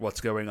 like,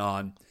 what's going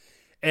on.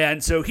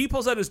 And so he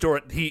pulls out his door.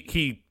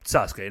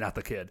 Sasuke, not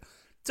the kid.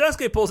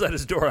 Sasuke pulls out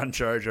his Doran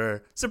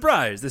Charger.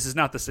 Surprise, this is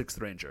not the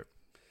 6th Ranger.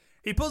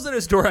 He pulls out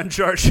his Doran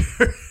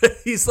Charger.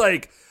 He's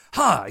like,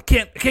 I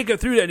can't go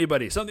through to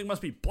anybody. Something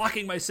must be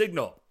blocking my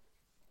signal.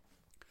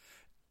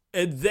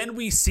 And then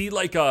we see,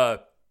 like,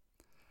 a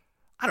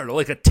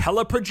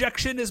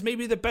teleprojection is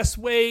maybe the best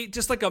way.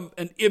 Just like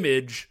an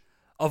image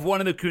of one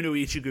of the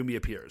Kunoichi Gumi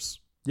appears.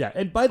 Yeah,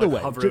 and by the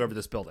way, hovering over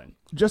this building.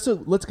 Just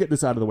so let's get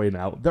this out of the way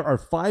now. There are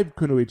 5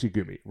 Kunoichi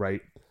Gumi, right?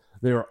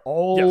 They are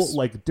all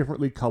like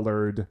differently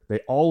colored. They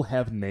all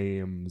have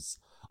names.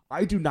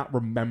 I do not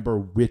remember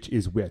which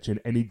is which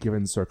in any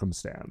given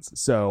circumstance.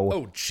 So,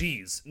 oh,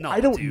 jeez, no, I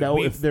don't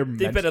know if they've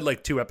been in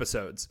like 2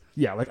 episodes.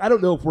 Yeah, like I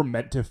don't know if we're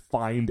meant to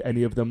find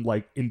any of them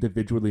like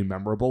individually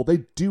memorable.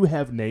 They do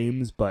have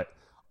names, but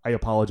I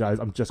apologize.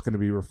 I'm just going to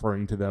be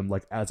referring to them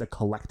like as a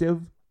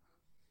collective.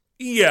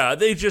 Yeah,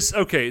 they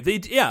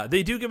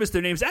do give us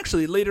their names.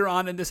 Actually, later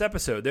on in this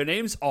episode, their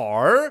names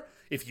are,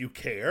 if you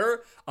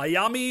care,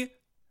 Ayame,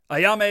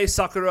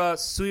 Sakura,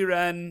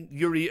 Suiren,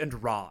 Yuri,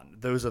 and Ran.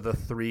 Those are the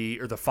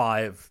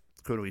 5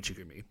 Kunoichi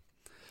Gumi.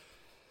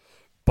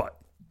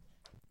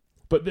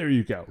 But there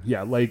you go.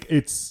 Yeah, like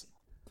it's.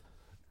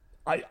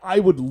 I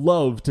would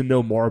love to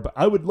know more, but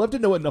I would love to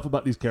know enough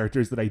about these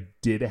characters that I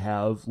did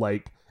have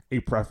like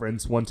a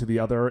preference one to the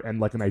other and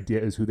like an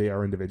idea as who they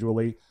are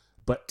individually.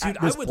 But dude,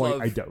 at this point,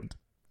 I don't.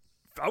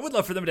 I would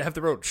love for them to have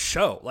their own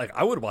show. Like,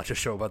 I would watch a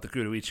show about the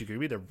Kunoichi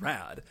Gumi. They're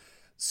rad.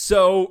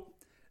 So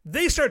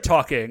they start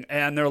talking,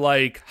 and they're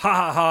like, ha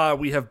ha ha,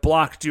 we have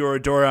blocked your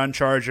Doran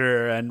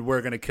Charger, and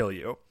we're going to kill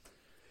you.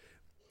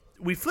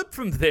 We flip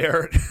from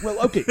there. Well,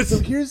 okay, so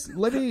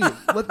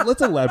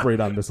let's elaborate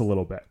on this a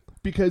little bit.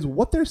 Because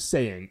what they're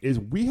saying is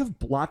we have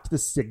blocked the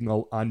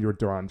signal on your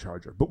Doran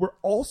Charger, but we're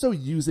also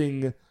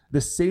using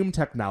the same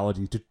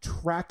technology to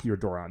track your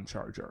Doran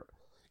Charger.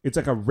 It's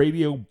like a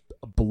radio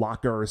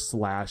blocker /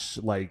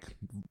 like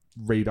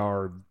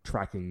radar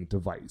tracking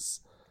device.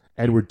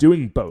 And we're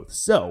doing both.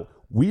 So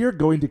we are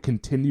going to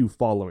continue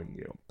following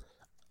you.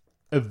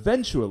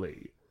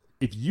 Eventually,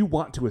 if you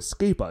want to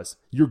escape us,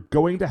 you're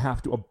going to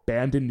have to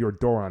abandon your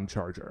Doran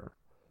Charger.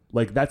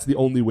 Like, that's the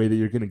only way that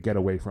you're going to get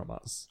away from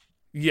us.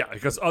 Yeah,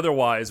 because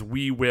otherwise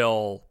we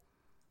will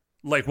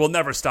Like, we'll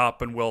never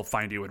stop and we'll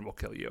find you and we'll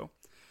kill you.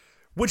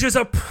 Which is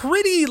a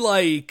pretty,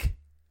 like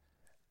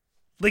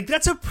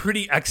that's a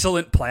pretty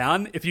excellent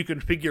plan if you can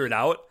figure it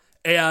out.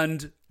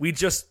 And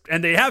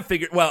they have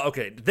figured,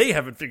 they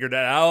haven't figured it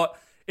out.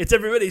 It's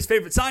everybody's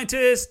favorite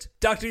scientist,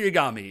 Dr.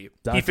 Yagami.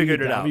 He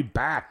figured it out.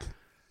 Back.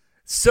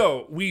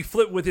 So we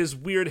flip with his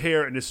weird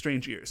hair and his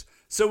strange ears.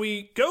 So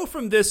we go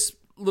from this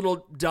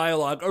little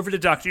dialogue over to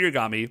Dr.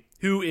 Yagami,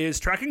 who is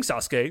tracking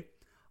Sasuke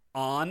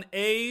on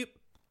a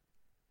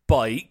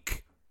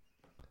bike.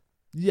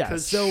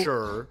 Yes. So,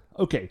 sure.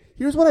 Okay,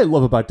 here's what I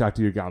love about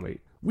Dr. Yagami.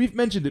 We've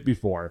mentioned it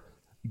before,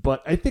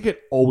 but I think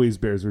it always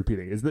bears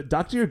repeating, is that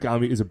Dr.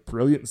 Yagami is a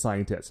brilliant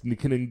scientist, and he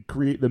can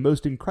create the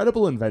most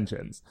incredible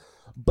inventions.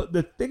 But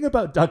the thing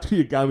about Dr.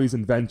 Yagami's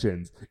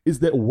inventions is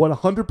that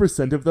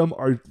 100% of them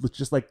are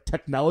just like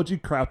technology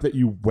crap that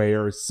you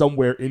wear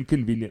somewhere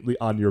inconveniently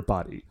on your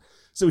body.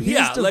 So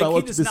he's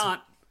developed this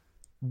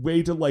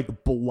way to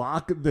like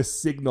block the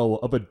signal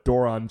of a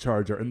Doron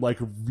charger and like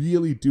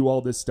really do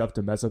all this stuff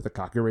to mess with the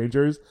Kaku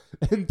Rangers.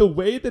 And the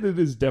way that it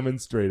is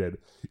demonstrated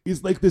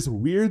is like this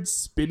weird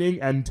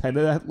spinning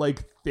antenna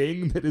like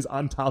thing that is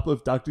on top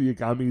of Dr.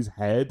 Yagami's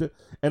head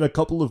and a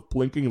couple of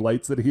blinking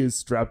lights that he has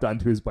strapped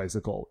onto his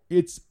bicycle.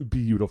 It's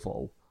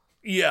beautiful.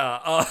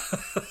 Yeah.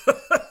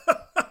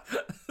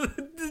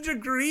 The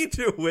degree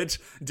to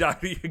which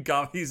Dr.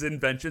 Yagami's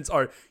inventions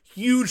are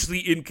hugely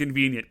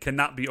inconvenient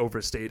cannot be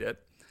overstated.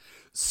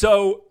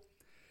 So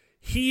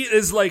he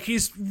is like,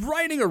 he's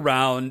riding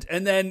around,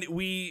 and then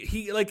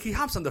he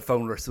hops on the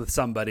phone with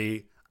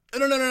somebody.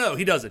 No,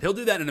 he doesn't. He'll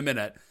do that in a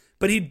minute.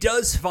 But he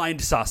does find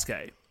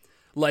Sasuke.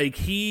 Like,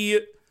 he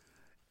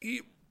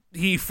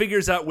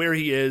figures out where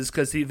he is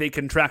because they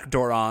can track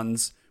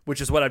Dorons, which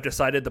is what I've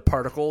decided the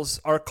particles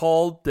are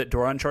called that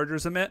Doron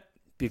chargers emit.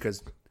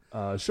 Because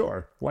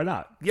sure, why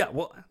not? Yeah,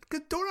 well,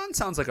 Doron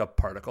sounds like a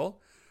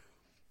particle,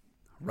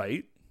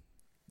 right?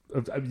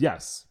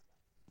 Yes.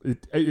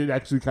 It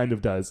actually kind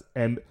of does.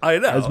 And I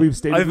know. As we've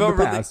stated in the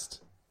past,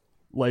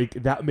 like,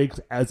 that makes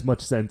as much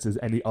sense as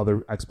any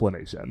other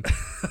explanation.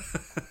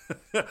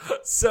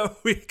 So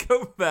we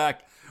go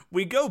back,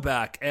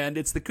 and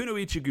it's the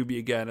Kunoichi Gumi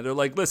again, and they're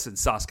like, listen,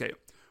 Sasuke,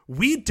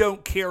 we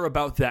don't care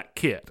about that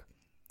kid.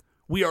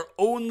 We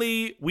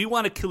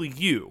want to kill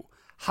you.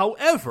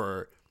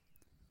 However,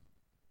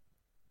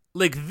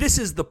 like, this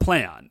is the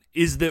plan,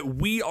 is that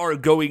we are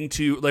going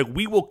to, like,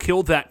 we will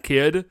kill that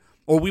kid,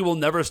 or we will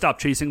never stop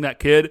chasing that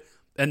kid,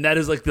 and that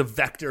is like the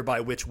vector by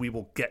which we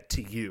will get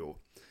to you.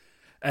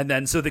 And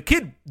then so the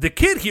kid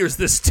hears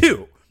this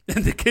too,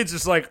 and the kid's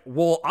just like,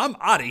 well, I'm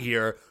out of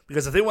here,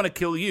 because if they want to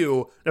kill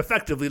you,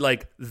 effectively,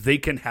 like, they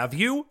can have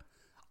you,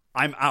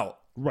 I'm out.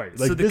 Right,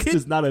 like, so this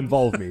does not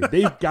involve me.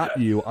 They've got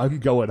you, I'm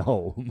going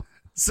home.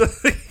 So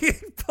he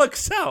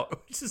bucks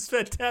out, which is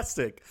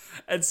fantastic.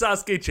 And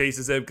Sasuke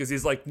chases him because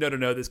he's like,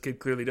 no, this kid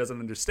clearly doesn't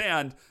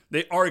understand.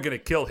 They are going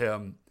to kill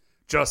him,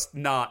 just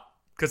not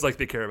because, like,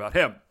 they care about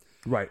him.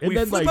 Right. And we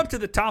then flip up to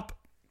the top.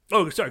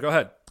 Oh, sorry, go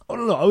ahead. Oh,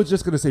 no, I was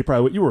just going to say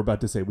probably what you were about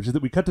to say, which is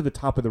that we cut to the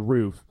top of the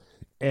roof,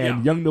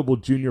 and Young Noble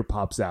Jr.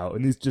 pops out,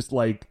 and he's just,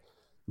 like,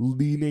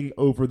 leaning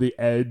over the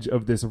edge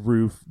of this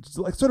roof, just,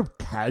 like, sort of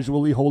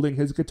casually holding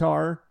his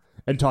guitar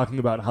and talking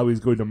about how he's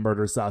going to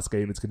murder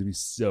Sasuke, and it's going to be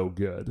so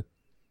good.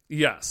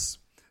 Yes.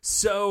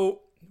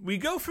 So we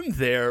go from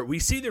there. We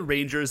see the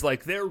Rangers,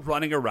 like, they're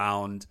running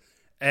around.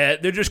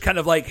 They're just kind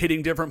of, like,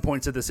 hitting different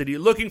points of the city,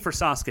 looking for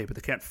Sasuke, but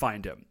they can't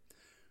find him.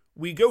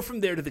 We go from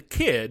there to the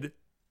kid,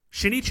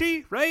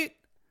 Shinichi, right?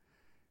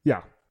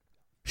 Yeah.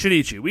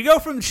 Shinichi. We go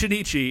from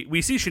Shinichi.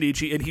 We see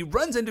Shinichi, and he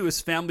runs into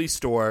his family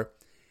store,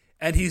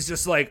 and he's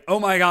just like, oh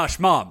my gosh,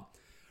 Mom,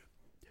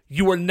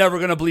 you are never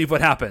going to believe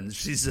what happens.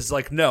 She's just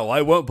like, no,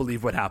 I won't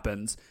believe what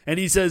happens. And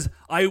he says,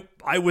 I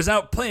was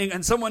out playing,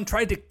 and someone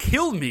tried to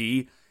kill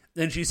me.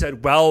 And she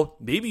said, well,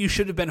 maybe you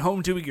should have been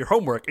home doing your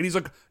homework. And he's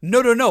like,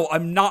 no,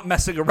 I'm not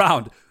messing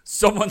around.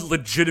 Someone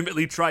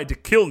legitimately tried to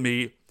kill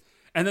me.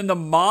 And then the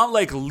mom,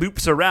 like,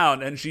 loops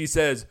around, and she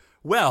says,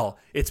 well,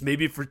 it's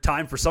maybe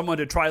time for someone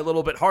to try a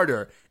little bit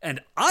harder.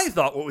 And I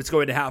thought what was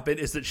going to happen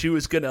is that she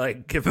was going to,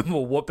 like, give him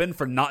a whooping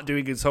for not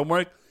doing his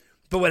homework.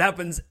 But what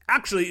happens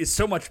actually is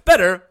so much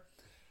better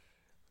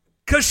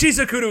because she's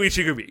a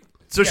Kunoichi Gumi.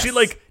 So she,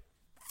 like,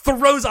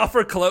 throws off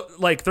her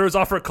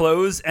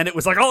clothes, and it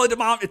was like, oh,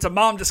 it's a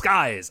mom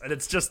disguise, and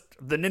it's just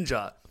the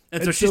ninja.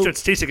 And so she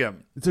starts chasing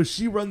him. So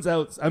he runs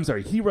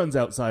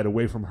outside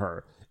away from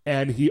her,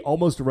 and he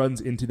almost runs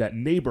into that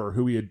neighbor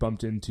who he had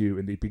bumped into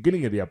in the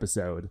beginning of the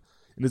episode.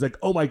 And he's like,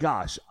 oh my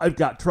gosh, I've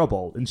got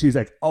trouble. And she's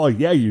like, oh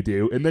yeah, you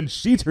do. And then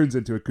she turns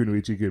into a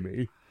Kunoichi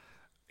Gumi.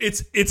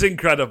 It's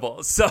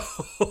incredible. So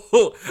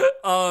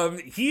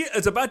he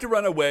is about to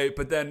run away,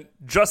 but then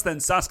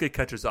Sasuke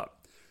catches up.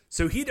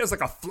 So he does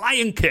like a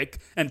flying kick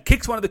and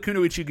kicks one of the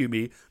Kunoichi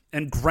Gumi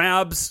and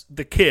grabs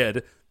the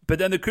kid. But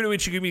then the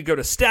Kunoichi Gumi go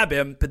to stab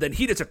him, but then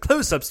he does a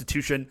clothes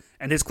substitution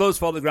and his clothes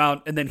fall to the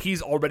ground. And then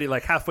he's already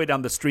like halfway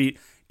down the street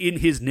in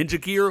his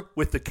ninja gear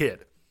with the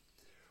kid.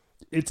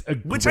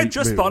 Which I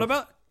just thought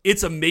about.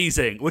 It's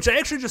amazing. Which I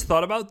actually just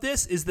thought about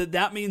this is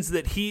that means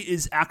that he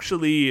is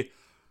actually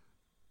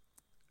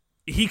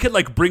he could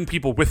like bring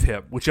people with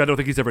him, which I don't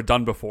think he's ever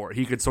done before.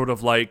 He could sort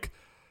of like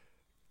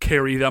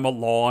carry them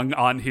along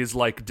on his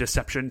like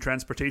deception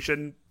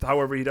transportation.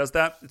 However he does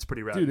that, it's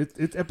pretty rad. Dude,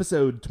 it's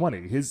episode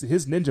 20. His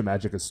ninja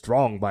magic is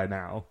strong by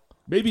now.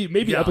 Maybe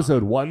Yeah.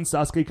 episode 1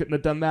 Sasuke couldn't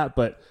have done that,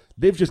 but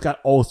they've just got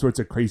all sorts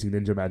of crazy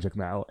ninja magic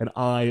now, and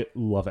I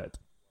love it.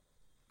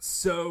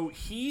 So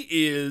he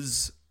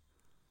is,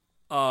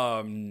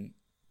 so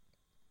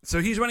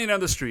he's running down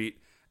the street,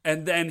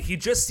 and then he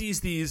just sees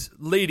these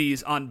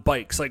ladies on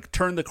bikes like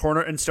turn the corner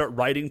and start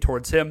riding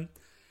towards him,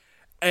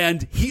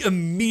 and he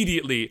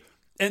immediately,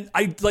 and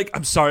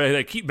I'm sorry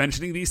I keep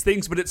mentioning these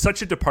things, but it's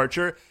such a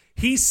departure.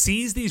 He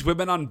sees these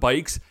women on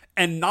bikes,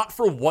 and not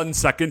for 1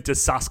 second does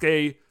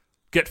Sasuke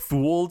get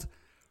fooled.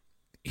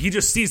 He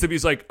just sees them.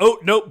 He's like, "Oh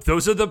nope,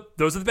 those are the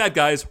bad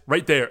guys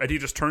right there," and he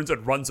just turns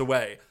and runs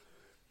away,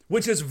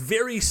 which is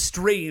very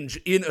strange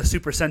in a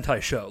Super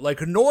Sentai show.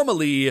 Like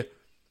normally,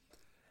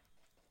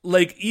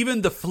 like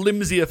even the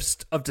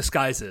flimsiest of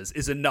disguises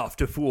is enough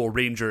to fool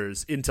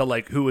Rangers into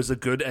like who is a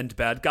good and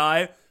bad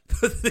guy.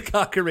 The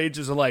Kaku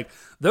Rangers are like,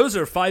 those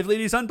are 5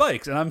 ladies on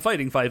bikes, and I'm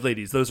fighting 5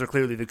 ladies. Those are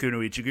clearly the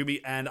Kuno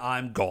Ichigumi, and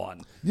I'm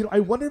gone. You know,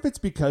 I wonder if it's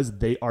because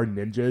they are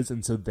ninjas,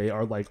 and so they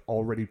are like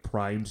already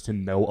primed to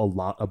know a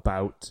lot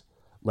about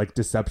like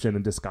deception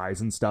and disguise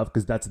and stuff,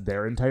 because that's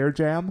their entire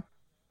jam.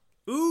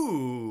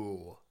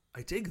 Ooh,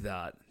 I dig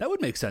that. That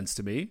would make sense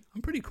to me.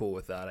 I'm pretty cool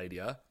with that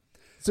idea.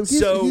 So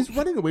he's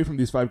running away from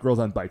these 5 girls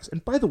on bikes.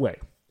 And by the way,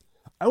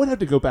 I would have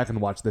to go back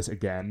and watch this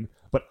again,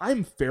 but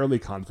I'm fairly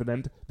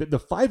confident that the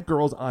 5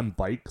 girls on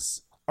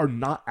bikes are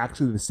not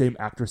actually the same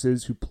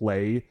actresses who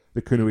play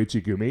the Kuno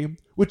Ichigumi,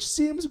 which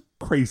seems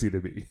crazy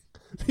to me.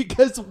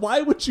 Because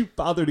why would you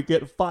bother to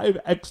get 5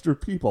 extra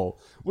people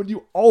when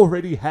you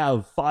already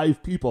have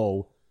 5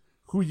 people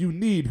who you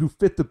need who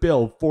fit the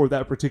bill for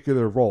that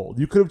particular role?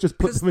 You could have just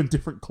put them in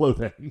different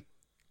clothing.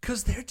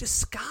 Because they're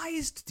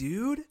disguised,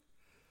 dude.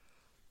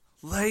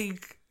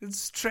 Like,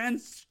 it's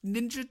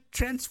ninja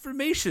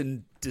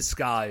transformation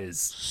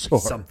disguise. Sure.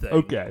 Something.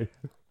 Okay.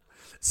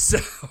 So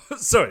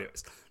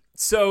anyways.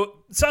 So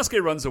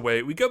Sasuke runs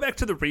away. We go back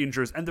to the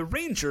Rangers, and the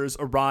Rangers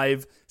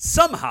arrive.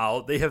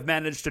 Somehow, they have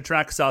managed to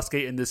track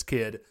Sasuke and this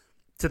kid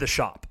to the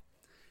shop.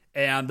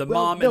 And the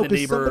mom and the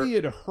neighbor... somebody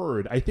had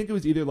heard, I think it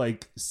was either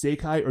like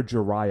Seikai or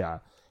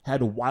Jiraiya,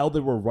 had while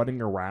they were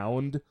running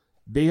around...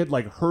 They had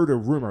like heard a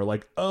rumor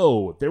like,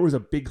 oh, there was a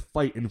big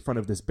fight in front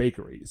of this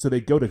bakery. So they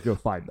go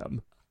find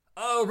them.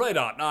 Oh, right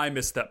on. I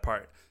missed that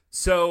part.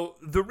 So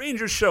the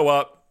Rangers show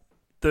up.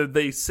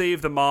 They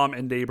save the mom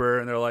and neighbor,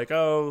 and they're like,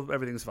 oh,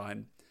 everything's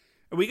fine.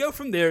 And we go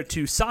from there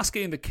to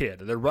Sasuke and the kid.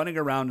 They're running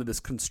around to this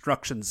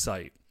construction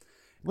site.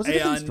 Was it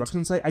a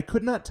construction site? I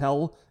could not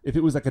tell if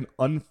it was like an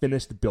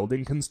unfinished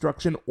building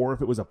construction or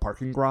if it was a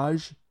parking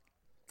garage.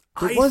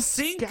 There was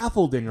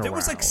scaffolding around. There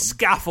was like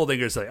scaffolding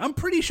or something. I'm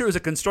pretty sure it was a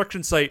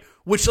construction site,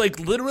 which like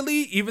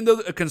literally, even though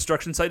a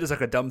construction site is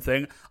like a dumb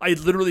thing, I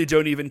literally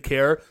don't even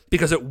care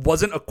because it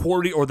wasn't a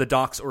quarry or the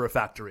docks or a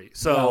factory.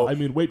 So well, I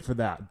mean, wait for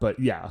that. But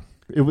yeah,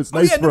 it was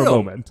nice for a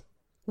moment.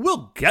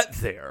 We'll get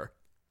there,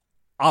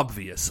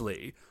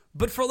 obviously.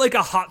 But for like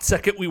a hot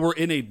second, we were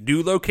in a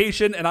new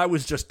location and I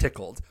was just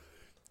tickled.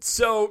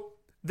 So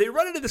they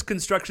run into this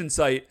construction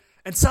site.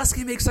 And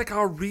Sasuke makes like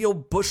a real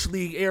Bush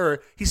League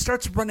error. He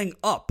starts running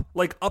up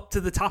to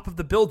the top of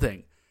the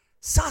building.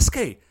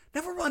 Sasuke,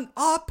 never run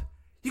up.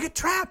 You get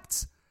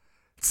trapped.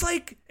 It's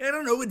like, I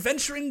don't know,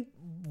 adventuring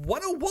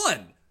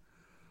 101.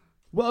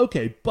 Well,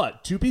 okay,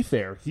 but to be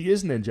fair, he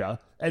is ninja,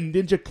 and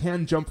ninja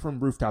can jump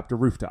from rooftop to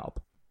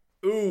rooftop.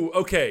 Ooh,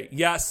 okay,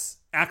 yes.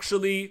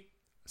 Actually,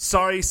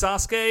 sorry,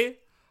 Sasuke.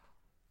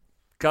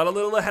 Got a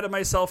little ahead of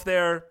myself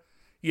there.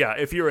 Yeah,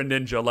 if you're a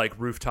ninja, like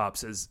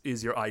rooftops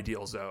is your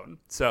ideal zone.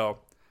 So,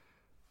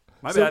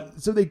 my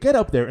bad. So they get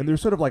up there and they're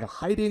sort of like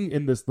hiding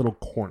in this little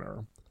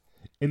corner.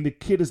 And the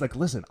kid is like,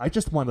 listen, I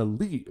just want to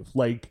leave.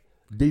 Like,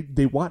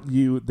 they want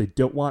you, they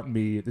don't want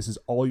me. This is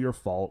all your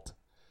fault.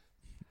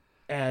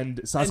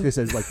 And Sasuke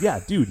says, like,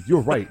 yeah, dude,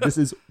 you're right. This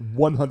is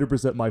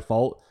 100% my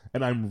fault.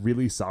 And I'm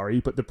really sorry.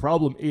 But the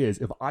problem is,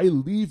 if I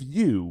leave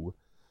you,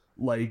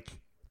 like...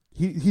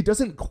 He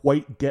doesn't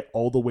quite get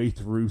all the way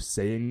through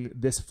saying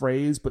this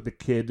phrase, but the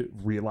kid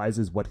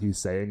realizes what he's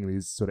saying and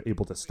he's sort of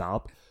able to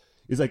stop.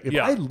 He's like, if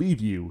I leave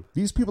you,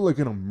 these people are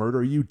going to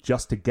murder you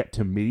just to get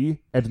to me,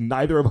 and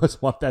neither of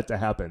us want that to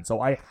happen,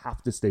 so I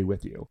have to stay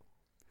with you.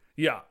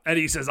 Yeah, and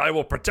he says, I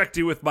will protect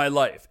you with my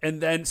life.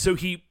 And then, so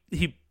he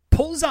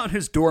pulls out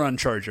his Doron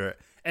charger,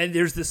 and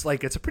there's this,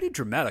 like, it's a pretty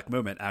dramatic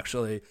moment,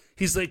 actually.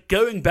 He's, like,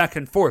 going back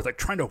and forth, like,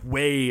 trying to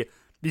weigh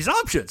these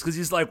options, because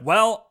he's like,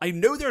 well, I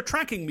know they're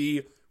tracking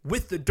me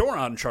with the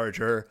Doron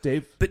charger.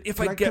 Dave, but if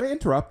can I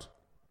interrupt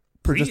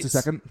for just a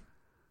second?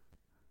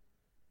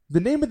 The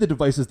name of the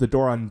device is the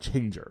Doron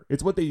changer.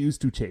 It's what they use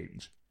to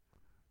change.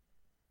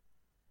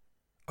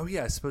 Oh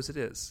yeah, I suppose it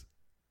is.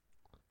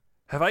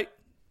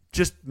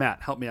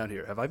 Matt, help me out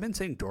here. Have I been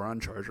saying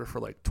Doron charger for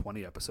like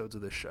 20 episodes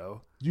of this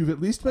show? You've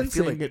at least been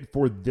saying it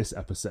for this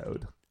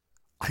episode.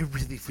 I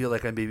really feel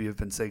like I maybe have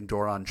been saying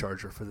Doron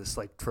charger for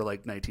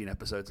 19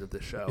 episodes of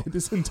this show. It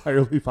is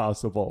entirely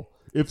possible.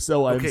 If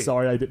so, I'm Okay.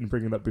 sorry I didn't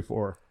bring it up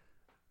before.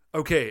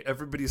 Okay,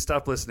 everybody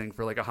stop listening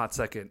for like a hot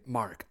second.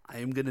 Mark, I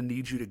am going to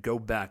need you to go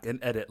back and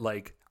edit.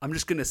 Like, I'm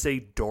just going to say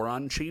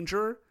Doron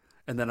Changer,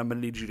 and then I'm going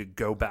to need you to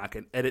go back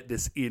and edit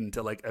this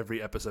into like every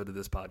episode of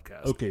this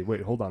podcast. Okay,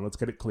 wait, hold on. Let's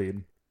get it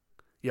clean.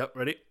 Yep,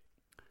 ready?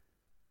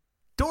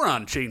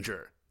 Doron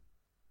Changer.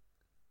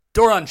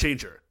 Doron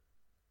Changer.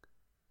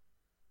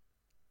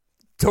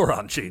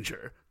 Doron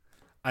Changer.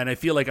 And I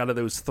feel like out of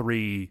those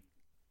three,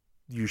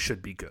 you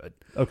should be good.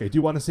 Okay, do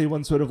you want to say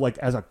one sort of like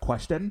as a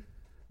question?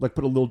 Like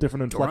put a little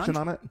different inflection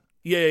Doron? on it?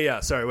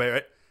 Yeah. Sorry, wait,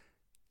 right?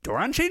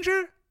 Doron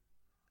Changer?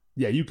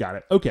 Yeah, you got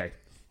it. Okay,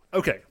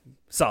 Okay,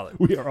 solid.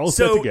 we are all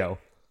set to go.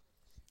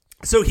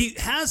 So he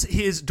has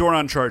his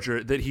Doron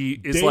charger that he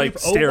is Dave, like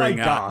staring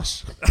oh my at.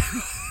 gosh.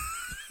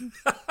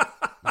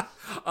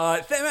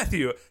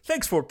 Matthew,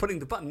 thanks for putting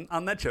the button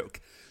on that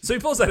joke. So he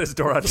pulls out his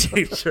Doron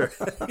changer.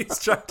 He's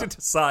trying to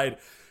decide.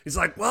 He's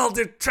like, well,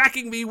 they're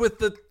tracking me with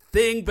the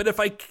thing, but if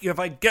I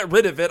get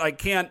rid of it, I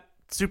can't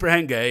super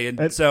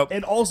henge.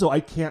 And also, I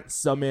can't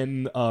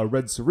summon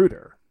Red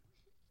Saruder.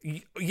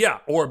 Yeah,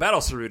 or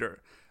Battle Saruder.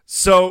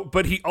 So,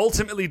 but he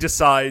ultimately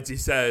decides, he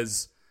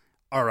says,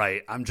 all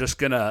right, I'm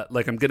gonna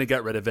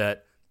get rid of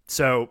it.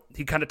 So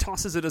he kind of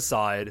tosses it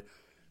aside.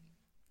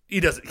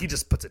 He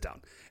just puts it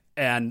down.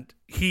 And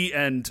he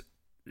and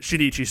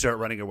Shinichi start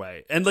running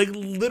away. And like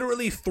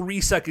literally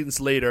 3 seconds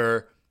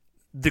later,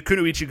 the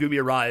Kunoichi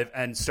Gumi arrive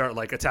and start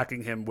like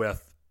attacking him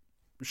with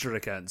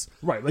shurikens.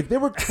 Right, like they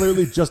were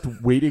clearly just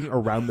waiting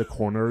around the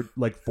corner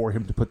like for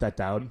him to put that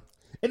down.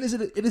 And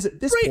it is at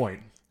this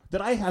point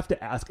that I have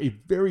to ask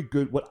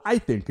what I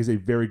think is a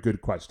very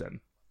good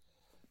question.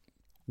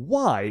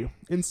 Why,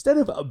 instead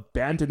of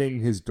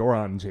abandoning his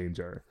Doron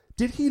changer,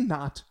 did he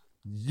not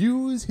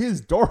use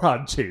his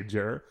Doron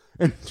changer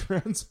and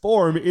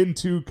transform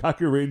into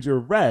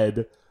Kakuranger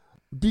Red?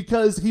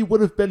 Because he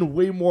would have been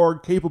way more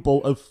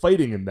capable of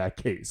fighting in that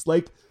case.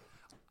 Like,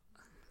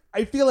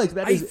 I feel like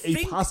that is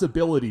a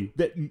possibility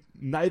that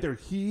neither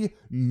he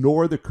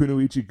nor the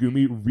Kunoichi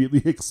Gumi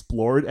really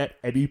explored at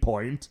any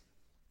point.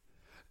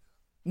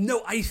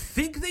 No, I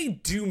think they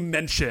do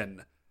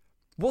mention.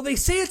 Well, they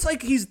say it's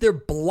like they're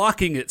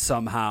blocking it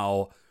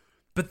somehow,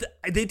 but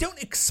they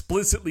don't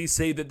explicitly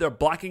say that they're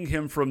blocking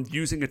him from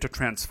using it to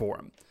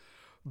transform.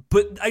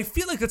 But I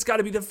feel like that's got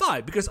to be the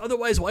vibe, because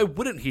otherwise, why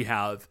wouldn't he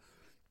have?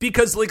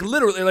 Because like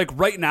literally, like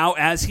right now,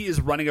 as he is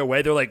running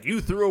away, they're like,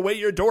 "You threw away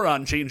your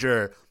Doron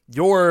changer.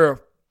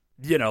 You're,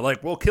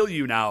 like we'll kill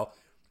you now."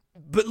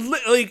 But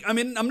like, I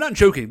mean, I'm not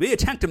joking. They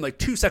attacked him like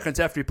 2 seconds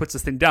after he puts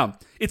this thing down.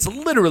 It's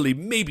literally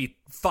maybe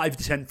 5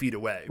 to 10 feet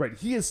away. Right,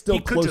 he is still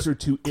closer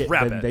to it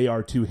than they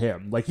are to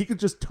him. Like, he could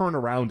just turn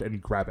around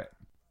and grab it.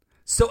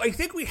 So I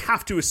think we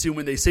have to assume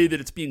when they say that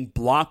it's being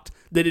blocked,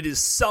 that it is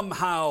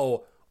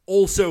somehow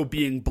also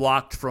being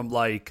blocked from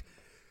like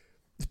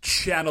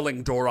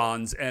channeling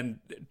Dorons and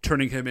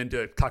turning him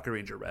into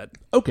Kakuranger Red.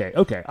 Okay.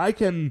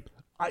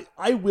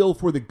 I will,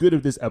 for the good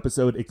of this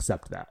episode,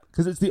 accept that.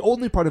 Because it's the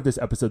only part of this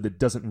episode that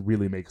doesn't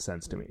really make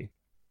sense to me.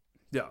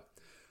 Yeah.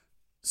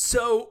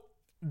 So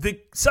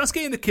the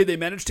Sasuke and the kid, they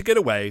manage to get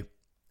away,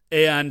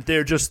 and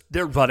they're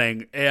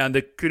running, and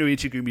the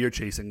Kunoichi Gumi are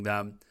chasing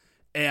them.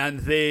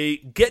 And they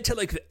get to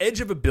like the edge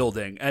of a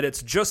building, and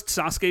it's just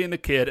Sasuke and the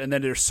kid, and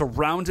then they're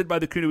surrounded by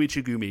the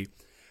Kunoichi Gumi,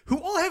 who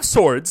all have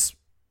swords.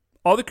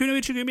 All the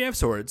Kunoichi Gumi have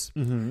swords.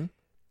 Mm-hmm.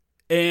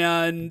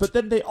 But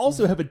then they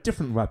also have a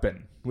different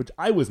weapon, which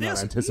I was not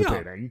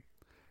anticipating.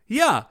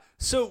 Yeah.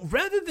 So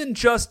rather than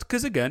just,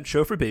 because again,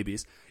 show for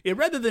babies,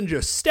 rather than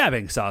just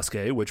stabbing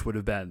Sasuke, which would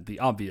have been the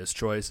obvious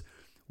choice,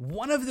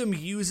 one of them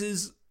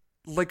uses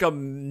like a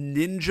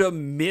ninja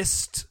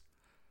mist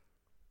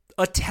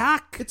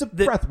attack. It's a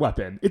breath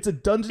weapon. It's a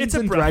Dungeons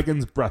and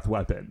Dragons breath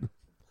weapon.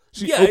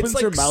 She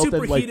opens her mouth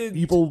and like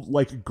evil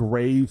like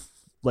gray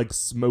like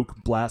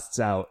smoke blasts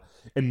out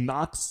and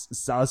knocks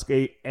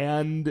Sasuke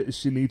and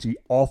Shinichi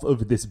off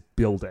of this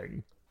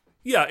building.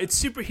 Yeah, it's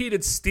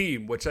superheated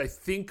steam, which I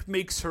think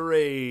makes her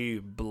a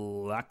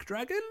black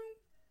dragon?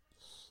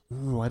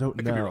 Ooh, I don't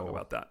know. I could be wrong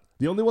about that.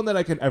 The only one that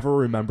I can ever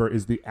remember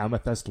is the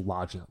amethyst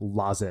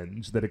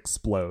lozenge that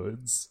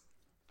explodes.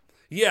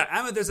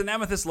 Yeah, there's an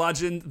amethyst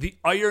lozenge. The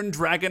iron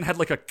dragon had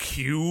like a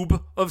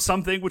cube of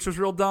something, which was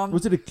real dumb.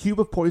 Was it a cube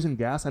of poison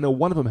gas? I know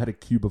one of them had a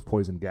cube of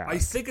poison gas. I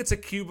think it's a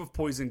cube of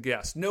poison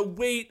gas. No,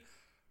 wait.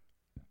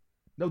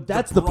 No,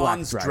 that's the black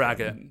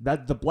dragon.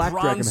 The black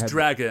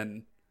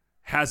dragon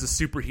has a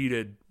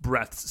superheated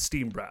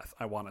steam breath,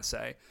 I want to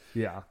say.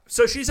 Yeah.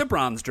 So she's a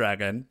bronze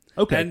dragon.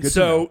 Okay, and good to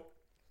know.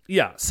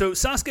 Yeah, so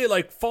Sasuke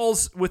like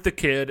falls with the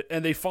kid,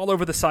 and they fall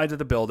over the side of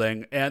the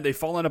building, and they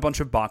fall in a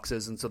bunch of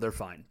boxes, and so they're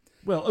fine.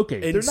 Well, okay,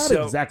 and they're not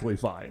exactly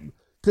fine.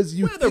 Because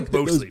you think that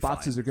those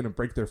boxes are going to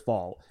break their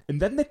fall.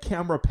 And then the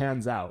camera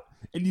pans out,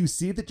 and you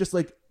see that just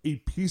like a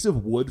piece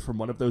of wood from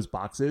one of those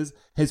boxes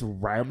has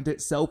rammed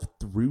itself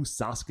through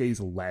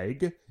Sasuke's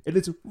leg, and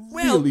it's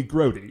really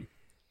grody.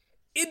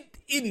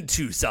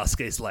 Into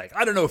Sasuke's leg.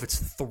 I don't know if it's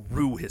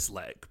through his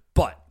leg,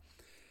 but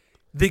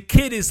the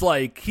kid is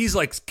like, he's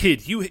like,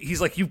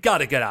 you've got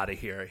to get out of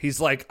here.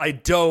 He's like, I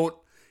don't,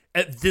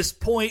 at this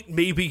point,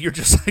 maybe you're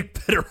just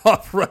like better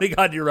off running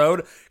on your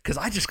own because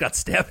I just got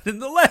stabbed in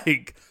the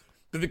leg.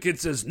 But the kid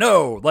says,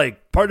 no,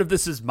 like part of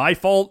this is my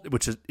fault,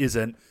 which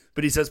isn't.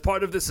 But he says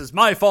part of this is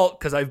my fault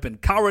because I've been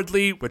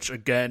cowardly, which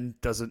again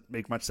doesn't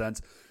make much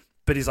sense.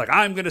 But he's like,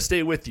 I'm going to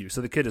stay with you.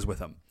 So the kid is with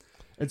him.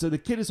 And so the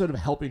kid is sort of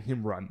helping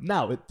him run.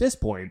 Now, at this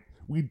point,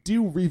 we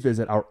do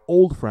revisit our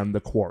old friend,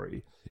 the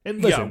quarry.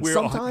 And listen,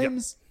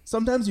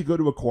 sometimes you go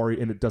to a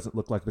quarry and it doesn't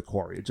look like the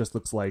quarry. It just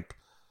looks like,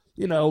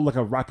 like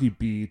a rocky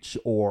beach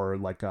or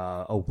like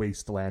a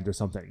wasteland or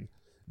something.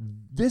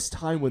 This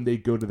time when they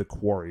go to the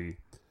quarry,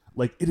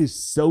 like it is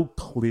so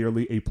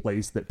clearly a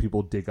place that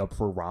people dig up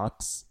for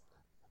rocks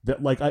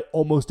that like I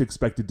almost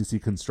expected to see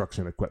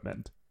construction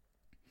equipment.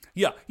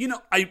 Yeah,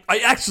 I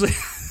actually,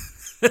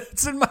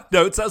 it's in my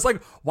notes. I was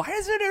like, why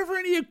is there never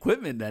any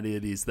equipment in any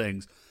of these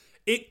things?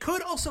 It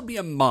could also be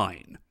a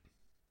mine.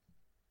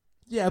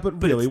 Yeah,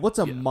 but really, what's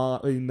a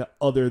mine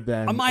other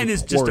than a mine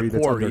is just a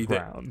quarry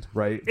underground,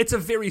 right? It's a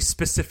very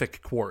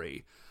specific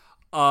quarry.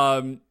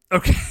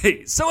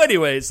 Okay, so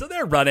anyway, so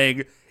they're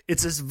running.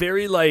 It's this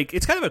very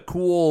it's kind of a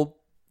cool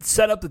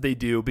setup that they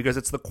do because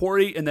it's the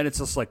quarry and then it's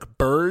just like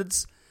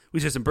birds. We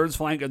see some birds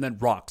flying and then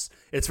rocks.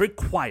 It's very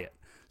quiet.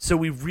 So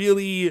we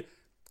really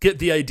get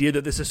the idea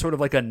that this is sort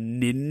of like a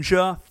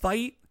ninja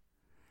fight,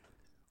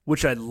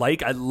 which I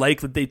like. I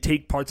like that they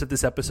take parts of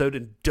this episode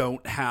and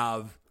don't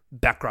have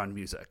background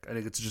music. I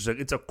think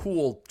it's a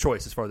cool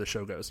choice as far as the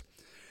show goes.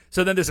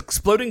 So then there's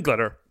exploding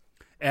glitter,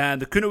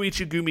 and the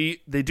Kunoichi Gumi,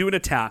 they do an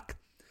attack,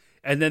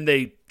 and then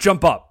they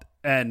jump up,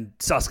 and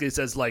Sasuke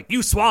says, like,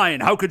 you swine,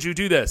 how could you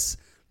do this?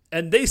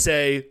 And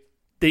they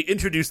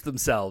introduce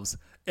themselves.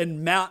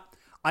 And Matt,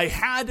 I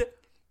had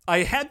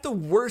the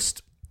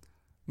worst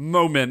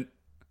moment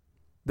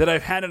that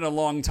I've had in a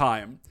long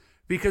time,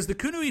 because the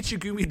Kunoichi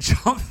Gumi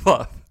jump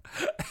up,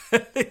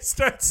 and they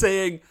start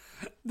saying,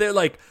 they're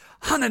like,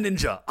 Hana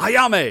Ninja,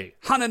 Ayame,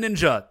 Hana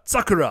Ninja,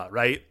 Sakura,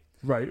 right?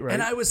 Right.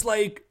 And I was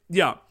like,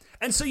 yeah.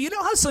 And so you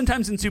know how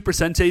sometimes in Super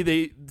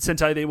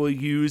Sentai they will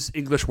use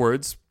English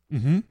words?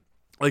 Mm-hmm.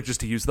 Like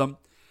just to use them.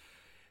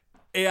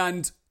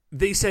 And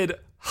they said,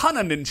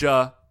 Hana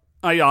Ninja,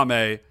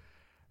 Ayame.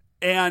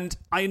 And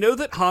I know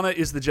that Hana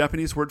is the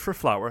Japanese word for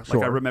flower. Sure.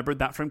 Like I remembered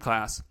that from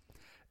class.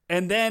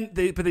 And then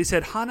they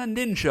said Hana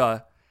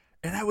Ninja.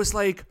 And I was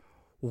like,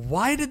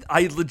 why did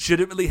I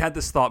legitimately had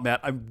this thought,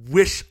 Matt? I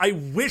wish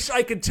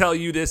I could tell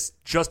you this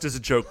just as a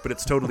joke, but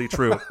it's totally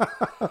true.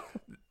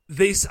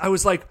 I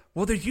was like,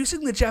 well, they're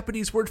using the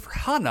Japanese word for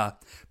Hana,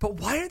 but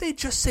why are they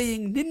just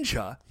saying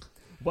ninja?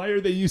 Why are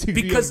they using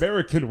the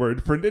American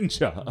word for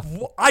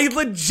ninja? I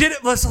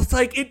legitimately was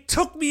like, it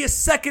took me a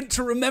second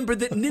to remember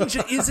that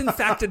ninja is in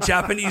fact a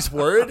Japanese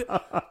word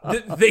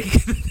that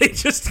they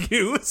just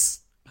use.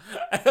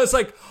 And I was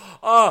like,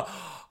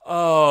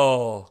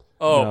 oh.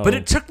 No. But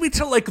it took me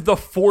to like the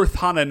fourth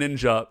Hana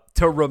Ninja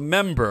to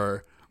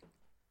remember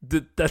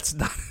that that's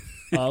not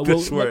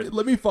word.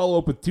 Let me follow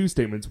up with two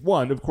statements.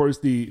 One, of course,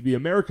 the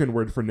American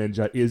word for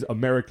ninja is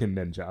American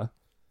Ninja,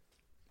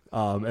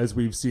 as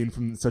we've seen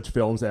from such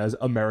films as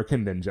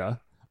American Ninja.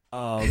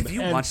 Have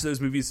you watched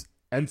those movies?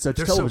 And such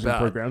television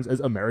programs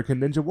as American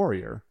Ninja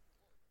Warrior.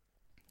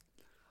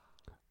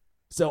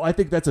 So I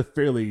think that's a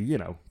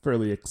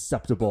fairly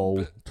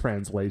acceptable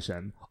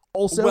translation.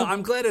 Also, well,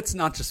 I'm glad it's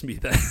not just me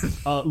then.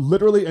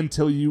 Literally,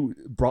 until you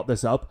brought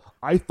this up,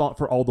 I thought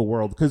for all the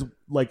world, because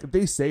like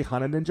they say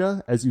Hana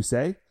Ninja, as you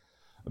say,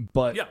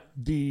 but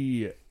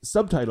the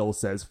subtitle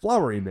says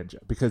Flowery Ninja,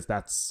 because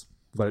that's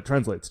what it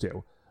translates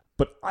to.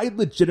 But I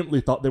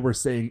legitimately thought they were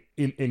saying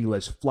in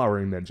English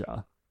Flowering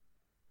Ninja.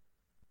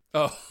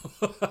 Oh,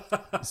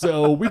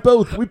 so we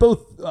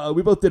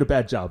both did a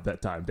bad job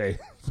that time, Dave.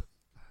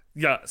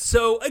 Yeah,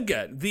 so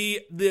again,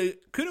 the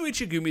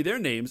Kunoichi Gumi, their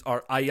names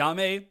are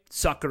Ayame,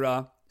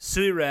 Sakura,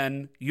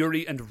 Suiren,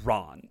 Yuri, and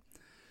Ran.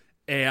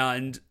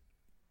 And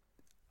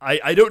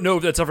I don't know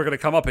if that's ever going to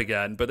come up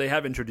again, but they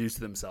have introduced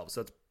themselves,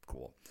 so that's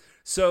cool.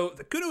 So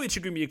the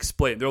Kunoichi Gumi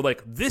explained, they're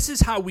like, this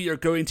is how we are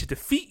going to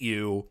defeat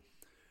you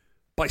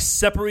by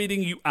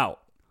separating you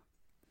out.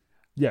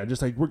 Yeah,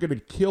 just like, we're going to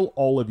kill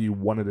all of you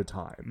one at a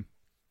time.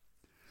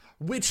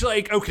 Which,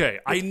 like, okay,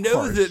 I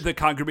know that the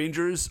Conquer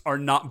Rangers are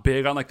not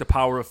big on, like, the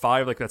power of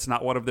five. Like, that's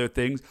not one of their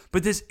things.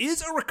 But this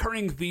is a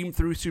recurring theme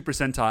through Super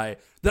Sentai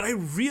that I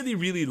really,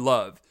 really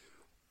love.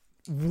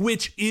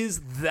 Which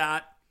is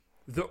that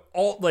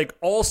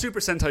all Super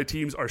Sentai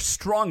teams are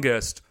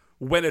strongest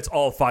when it's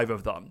all five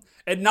of them.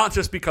 And not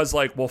just because,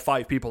 like, well,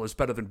 5 people is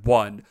better than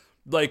 1.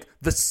 Like,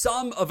 the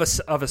sum of a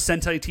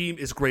Sentai team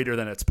is greater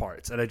than its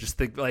parts. And I just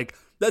think, like,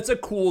 that's a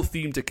cool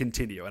theme to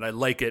continue. And I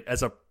like it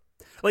as a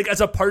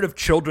part of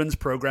children's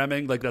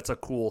programming. Like, that's a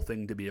cool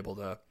thing to be able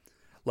to,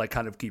 like,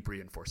 kind of keep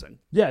reinforcing.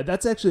 Yeah,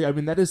 that's actually, I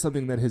mean, that is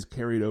something that has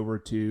carried over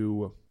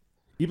to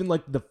even,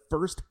 like, the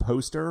first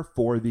poster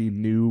for the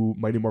new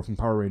Mighty Morphin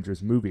Power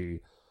Rangers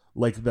movie.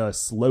 Like, the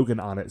slogan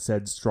on it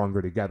said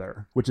 "Stronger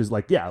Together," which is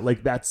like, yeah,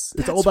 like, it's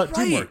all about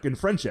teamwork and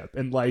friendship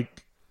and,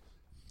 like,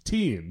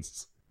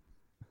 teens.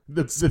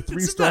 The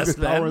 3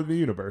 strongest power in the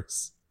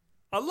universe.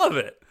 I love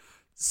it.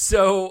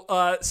 So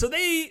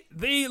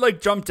they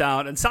like jump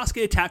down, and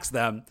Sasuke attacks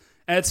them,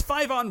 and it's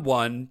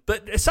 5-on-1.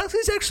 But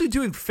Sasuke's actually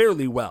doing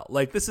fairly well.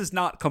 Like, this is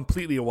not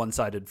completely a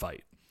one-sided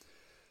fight.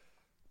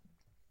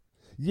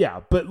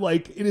 Yeah, but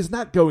like it is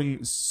not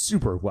going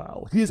super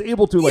well. He is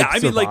able to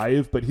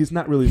survive, but he's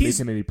not really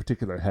making any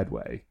particular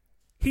headway.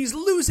 He's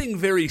losing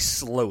very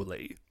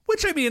slowly,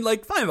 which I mean,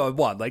 like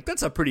 5-on-1, like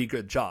that's a pretty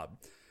good job.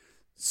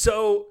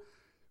 So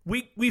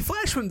we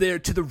flash from there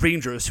to the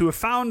Rangers, who have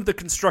found the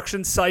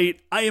construction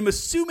site. I am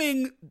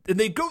assuming, and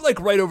they go like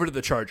right over to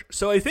the Charger.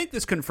 So I think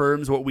this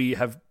confirms what we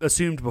have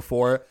assumed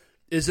before,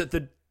 is that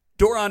the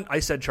Doron, I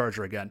said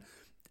Charger again.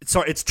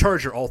 Sorry, it's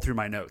Charger all through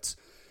my notes.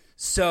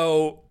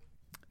 So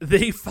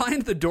they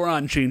find the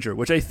Doron changer,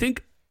 which I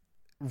think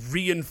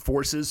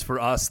reinforces for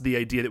us the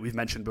idea that we've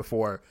mentioned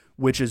before,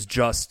 which is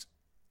just,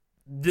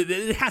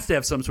 it has to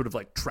have some sort of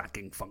like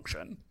tracking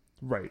function.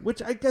 Right,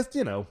 which I guess,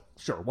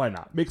 sure, why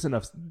not? Makes as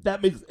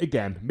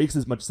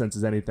much sense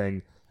as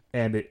anything,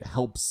 and it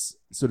helps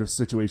sort of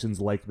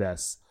situations like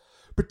this.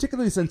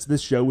 Particularly since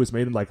this show was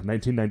made in like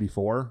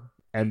 1994,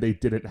 and they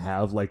didn't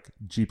have like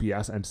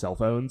GPS and cell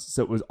phones,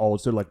 so it was all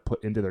sort of like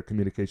put into their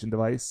communication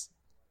device.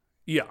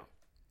 Yeah.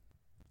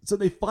 So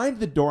they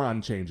find the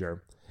Doron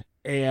changer,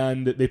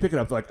 and they pick it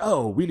up, like,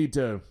 oh, we need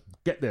to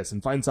get this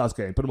and find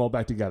Sasuke and put them all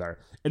back together.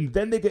 And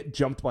then they get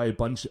jumped by a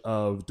bunch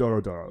of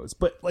Dorodoros.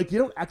 But, like, you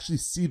don't actually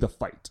see the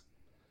fight.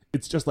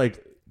 It's just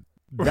like,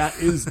 that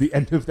is the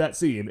end of that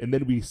scene. And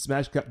then we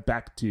smash cut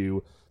back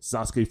to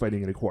Sasuke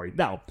fighting in a quarry.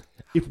 Now,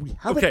 if we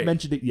haven't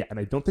mentioned it yet, and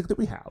I don't think that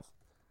we have,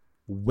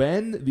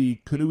 when the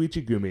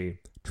Kunoichi Gumi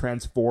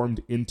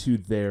transformed into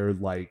their,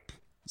 like,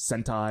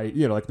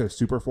 Sentai, like their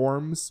super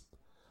forms,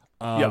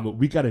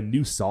 we got a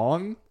new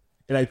song.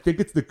 And I think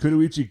it's the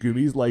Kunoichi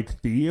Gumi's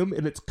like theme,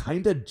 and it's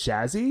kind of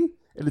jazzy,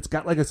 and it's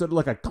got like a sort of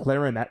like a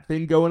clarinet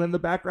thing going in the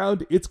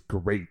background. It's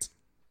great.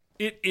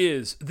 It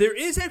is. There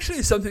is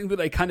actually something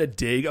that I kind of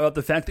dig about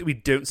the fact that we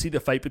don't see the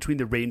fight between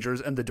the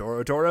Rangers and the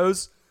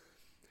Dorodoros.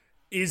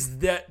 Is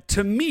that,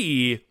 to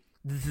me,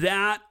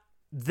 that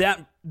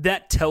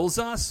tells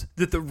us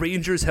that the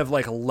Rangers have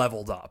like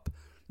leveled up.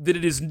 That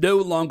it is no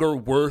longer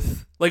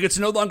worth, like it's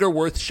no longer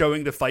worth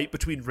showing the fight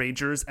between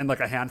Rangers and like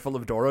a handful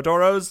of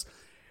Dorodoros,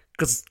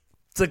 because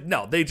it's like,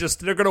 no, they're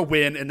going to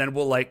win, and then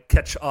we'll, like,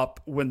 catch up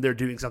when they're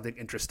doing something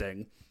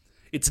interesting.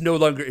 It's no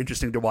longer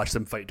interesting to watch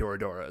them fight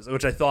Dorodoros,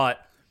 which I thought,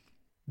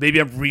 maybe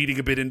I'm reading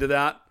a bit into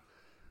that.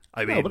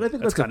 I mean, but I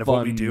think that's kind of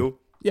what we do.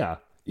 Yeah.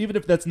 Even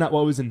if that's not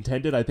what was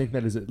intended, I think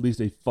that is at least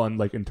a fun,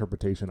 like,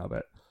 interpretation of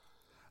it.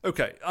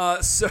 Okay.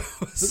 So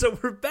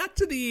we're back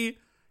to the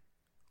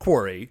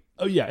quarry.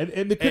 Oh, yeah.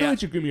 And the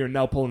Kunoichi Gumi are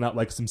now pulling out,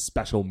 like, some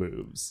special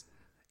moves.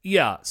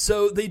 Yeah.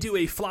 So they do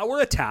a flower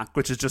attack,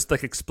 which is just,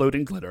 like,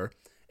 exploding glitter.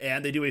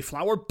 And they do a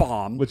flower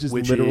bomb. Which is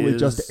literally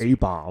just a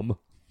bomb.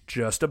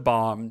 Just a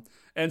bomb.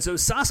 And so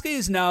Sasuke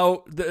is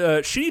now...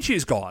 Shinichi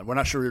is gone. We're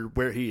not sure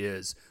where he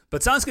is.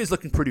 But Sasuke is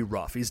looking pretty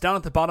rough. He's down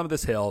at the bottom of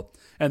this hill.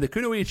 And the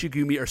Kunoichi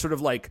Gumi are sort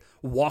of like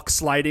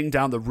sliding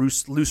down the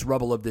loose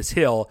rubble of this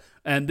hill.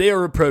 And they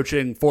are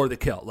approaching for the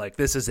kill. Like,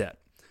 this is it.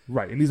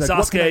 Right. And he's like, Sasuke,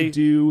 what can I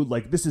do?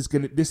 Like, this is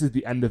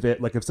the end of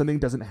it. Like, if something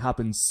doesn't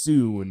happen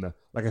soon,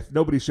 like, if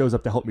nobody shows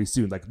up to help me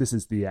soon, like, this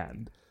is the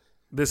end.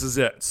 This is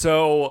it.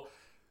 So...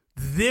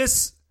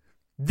 This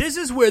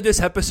is where this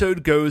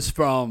episode goes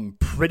from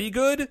pretty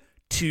good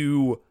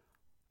to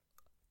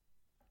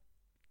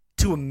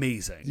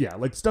amazing. Yeah,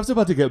 like stuff's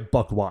about to get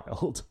buck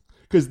wild.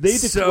 Because they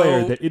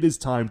declare that it is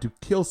time to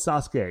kill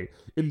Sasuke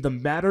in the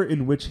manner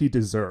in which he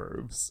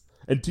deserves.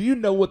 And do you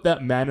know what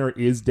that manner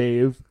is,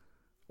 Dave?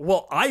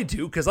 Well, I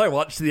do, because I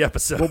watched the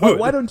episode. Well,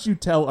 why don't you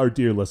tell our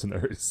dear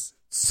listeners?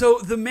 So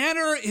the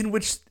manner in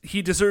which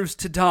he deserves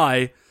to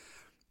die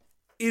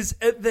is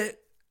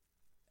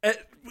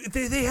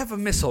they have a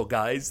missile,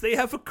 guys. They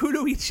have a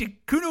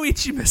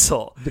Kunoichi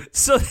missile.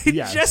 So they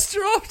gesture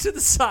off to the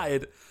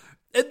side,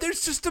 and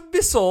there's just a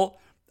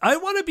missile. I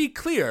want to be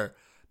clear.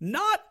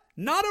 Not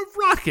a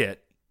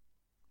rocket.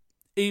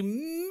 A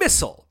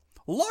missile.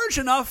 Large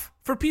enough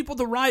for people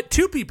to ride,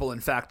 2 people, in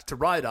fact, to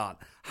ride on.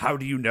 How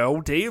do you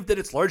know, Dave, that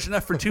it's large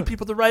enough for 2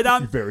 people to ride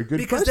on? Very good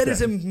because question. That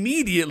is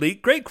immediately,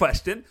 great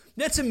question,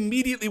 that's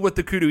immediately what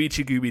the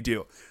Kunoichi Gumi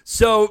do.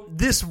 So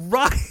this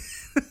rocket...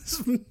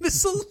 This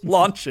missile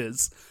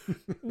launches.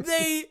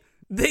 They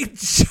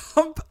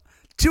jump.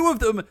 2 of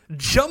them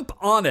jump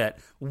on it.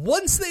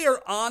 Once they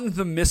are on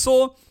the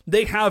missile,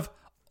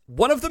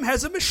 one of them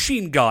has a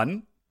machine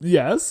gun.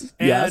 Yes.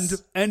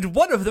 And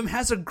one of them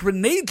has a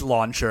grenade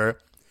launcher.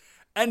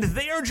 And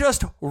they are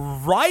just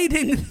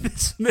riding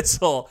this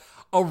missile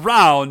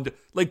around,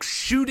 like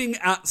shooting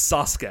at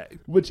Sasuke.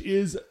 Which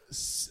is,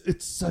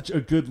 it's such a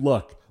good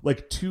look.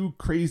 Like 2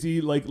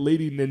 crazy, like,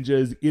 lady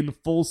ninjas in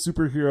full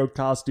superhero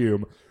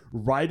costume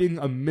riding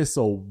a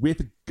missile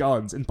with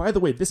guns. And by the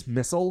way, this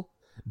missile,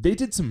 they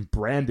did some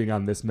branding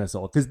on this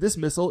missile, because this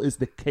missile is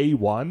the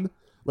K1,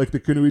 like the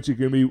Kunoichi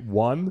Gumi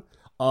 1.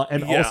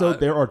 Also,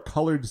 there are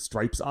colored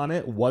stripes on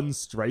it, 1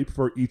 stripe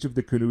for each of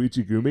the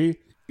Kunoichi Gumi.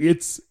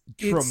 It's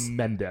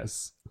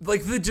tremendous.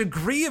 Like the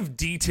degree of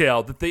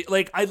detail that they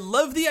like, I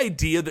love the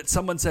idea that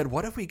someone said,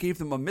 what if we gave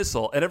them a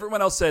missile? And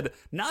everyone else said,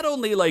 not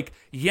only like,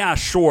 yeah,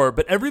 sure,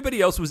 but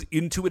everybody else was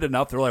into it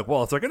enough. They're like,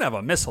 well, if they're going to have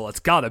a missile, it's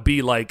got to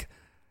be like,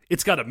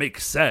 it's got to make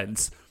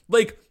sense.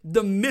 Like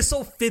the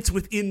missile fits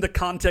within the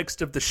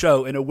context of the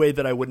show in a way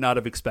that I would not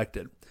have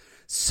expected.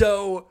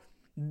 So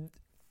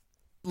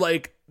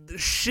like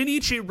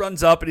Shinichi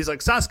runs up and he's like,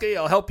 Sasuke,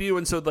 I'll help you.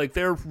 And so like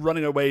they're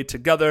running away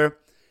together.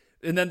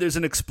 And then there's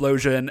an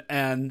explosion,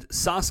 and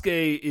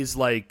Sasuke is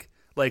like,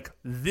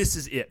 this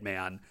is it,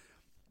 man.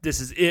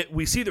 This is it.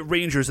 We see the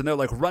Rangers, and they're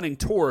like running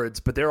towards,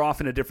 but they're off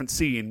in a different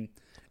scene.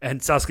 And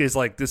Sasuke's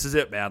like, this is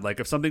it, man. Like,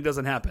 if something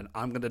doesn't happen,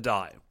 I'm going to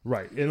die.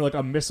 Right. And like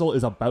a missile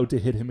is about to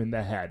hit him in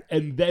the head.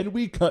 And then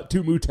we cut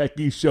to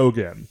Muteki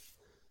Shogun.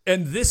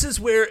 And this is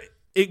where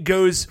it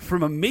goes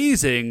from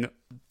amazing,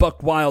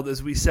 buck wild,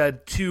 as we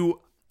said, to,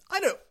 I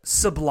don't know,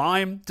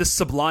 sublime. Does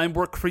sublime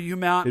work for you,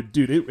 Matt?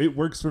 It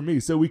works for me.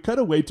 So we cut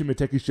away to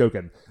Muteki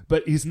Shogun,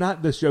 but he's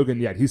not the Shogun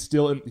yet. He's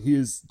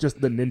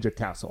just the ninja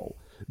castle.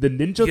 The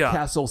ninja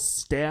castle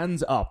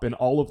stands up and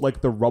all of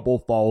like the rubble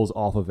falls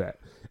off of it.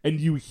 And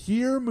you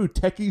hear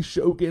Muteki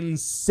Shogun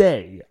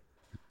say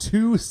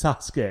to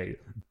Sasuke,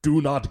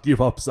 "Do not give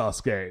up,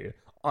 Sasuke.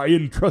 I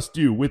entrust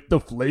you with the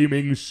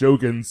flaming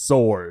Shogun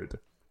sword."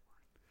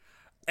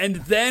 And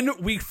then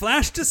we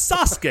flash to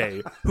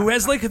Sasuke, who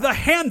has like the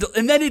handle,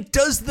 and then it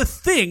does the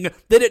thing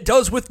that it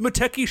does with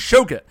Muteki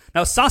Shogun.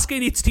 Now Sasuke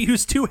needs to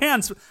use two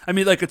hands. I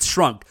mean, like it's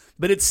shrunk,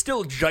 but it's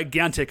still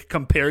gigantic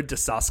compared to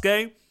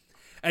Sasuke.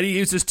 And he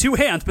uses two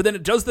hands, but then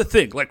it does the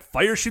thing, like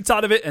fire shoots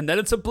out of it, and then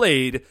it's a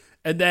blade,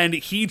 and then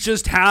he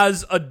just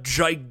has a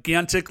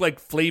gigantic, like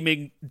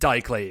flaming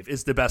Daiclave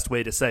is the best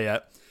way to say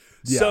it.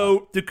 Yeah.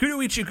 So the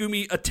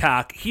Kunoichi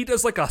attack, he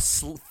does like a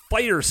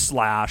fire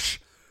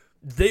slash.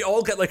 They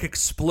all get like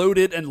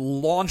exploded and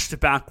launched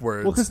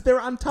backwards. Well, because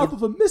they're on top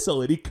of a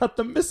missile, and he cut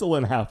the missile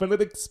in half, and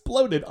it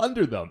exploded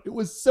under them. It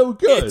was so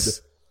good.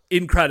 It's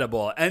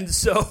incredible. And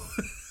so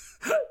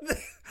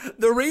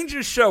the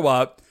Rangers show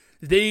up.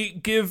 They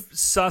give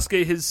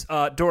Sasuke his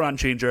Doron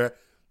changer,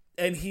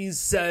 and he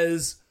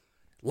says,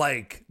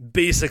 like,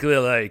 basically,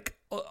 like,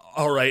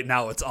 all right,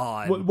 now it's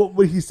on.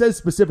 What he says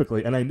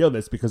specifically, and I know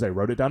this because I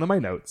wrote it down in my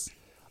notes,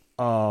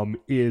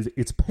 is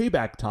it's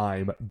payback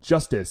time.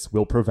 Justice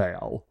will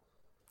prevail.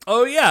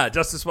 Oh, yeah,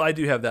 Justice. Well, I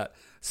do have that.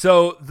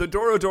 So the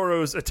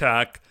Dorodoros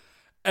attack,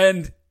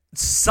 and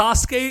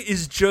Sasuke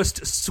is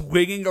just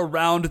swinging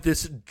around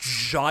this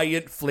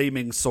giant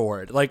flaming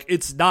sword. Like,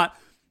 it's not...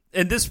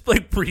 And this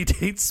like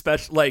predates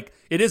special, like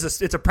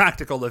it's a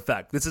practical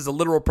effect. This is a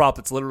literal prop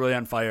that's literally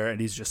on fire,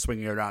 and he's just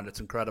swinging it around. It's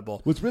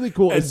incredible. What's really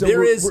cool is so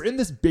we're in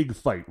this big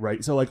fight,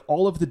 right? So like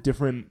all of the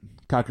different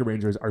Kaku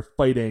Rangers are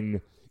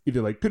fighting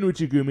either like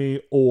Kunoichi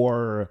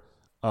or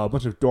a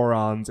bunch of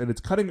Dorons, and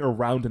it's cutting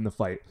around in the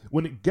fight.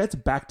 When it gets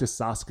back to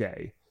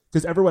Sasuke,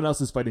 because everyone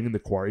else is fighting in the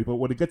quarry, but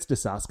when it gets to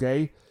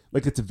Sasuke,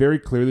 like it's very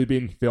clearly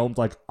being filmed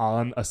like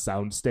on a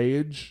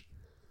soundstage.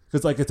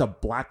 Because, like, it's a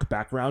black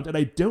background, and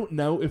I don't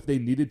know if they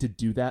needed to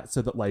do that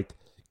so that, like,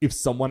 if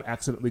someone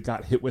accidentally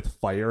got hit with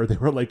fire, they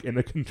were, like, in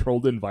a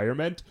controlled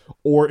environment,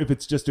 or if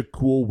it's just a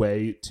cool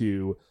way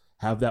to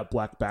have that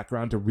black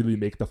background to really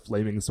make the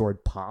flaming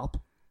sword pop,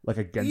 like,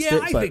 against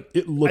it. But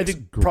it looks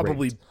great.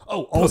 Probably.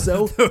 Oh,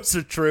 also, those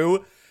are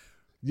true.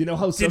 You know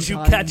how sometimes... Did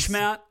you catch,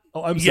 Matt?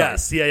 Oh, I'm sorry.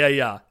 Yes,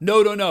 yeah.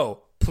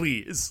 No,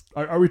 please.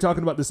 Are we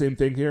talking about the same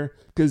thing here?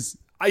 Because...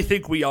 I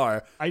think we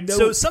are. I know...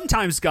 So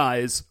sometimes,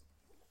 guys...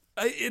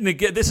 And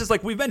again, this is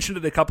like, we mentioned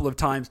it a couple of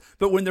times,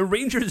 but when the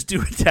Rangers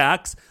do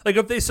attacks, like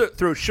if they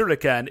throw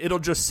shuriken, it'll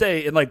just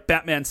say in like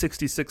Batman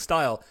 66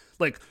 style,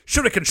 like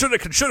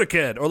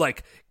shuriken, or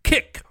like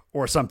kick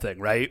or something,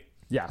 right?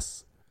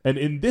 Yes. And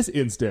in this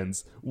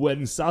instance,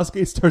 when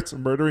Sasuke starts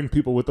murdering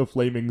people with a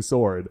flaming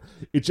sword,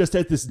 it just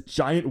has this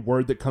giant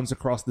word that comes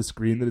across the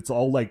screen that it's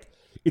all like,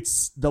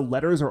 the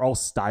letters are all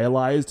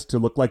stylized to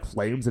look like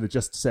flames, and it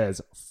just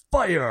says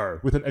fire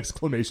with an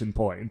exclamation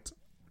point.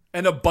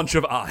 And a bunch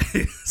of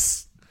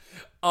eyes.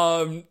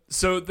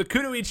 So the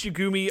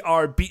Kunoichi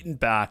are beaten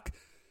back.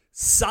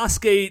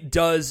 Sasuke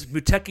does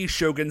Muteki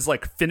Shogun's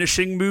like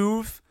finishing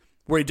move,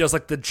 where he does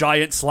like the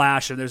giant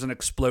slash and there's an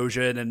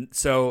explosion. And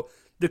so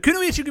the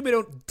Kunoichi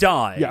don't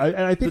die. Yeah,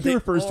 and I think he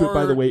refers to it,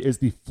 by the way, as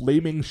the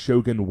Flaming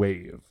Shogun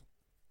Wave.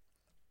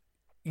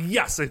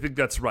 Yes, I think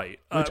that's right.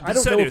 Which I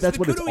don't know if that's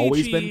what it's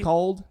always been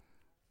called.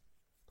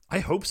 I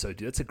hope so,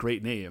 dude. That's a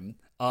great name.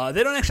 I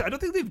don't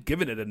think they've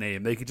given it a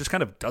name. They just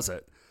kind of does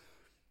it.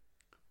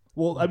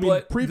 Well, I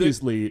mean,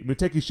 previously,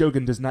 Muteki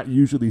Shogun does not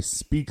usually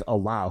speak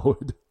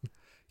aloud.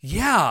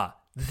 Yeah,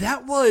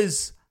 that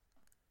was...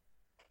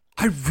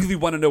 I really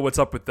want to know what's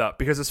up with that,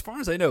 because as far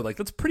as I know, like,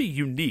 that's pretty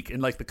unique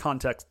in, like, the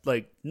context.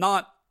 Like,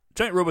 not...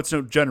 Giant robots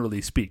don't generally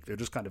speak. They're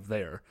just kind of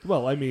there.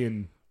 Well, I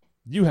mean,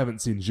 you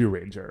haven't seen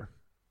Zyuranger.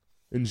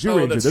 In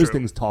Zyuranger, those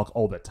things talk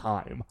all the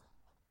time.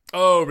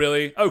 Oh,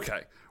 really?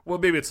 Okay. Well,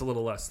 maybe it's a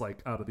little less,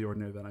 like, out of the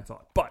ordinary than I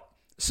thought. But,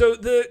 so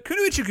the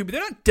Kunoichi,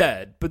 they're not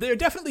dead, but they're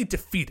definitely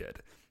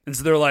defeated. And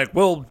so they're like,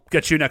 we'll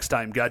get you next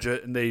time,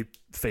 Gadget, and they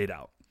fade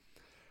out.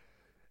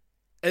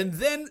 And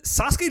then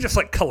Sasuke just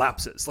like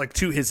collapses like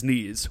to his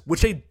knees,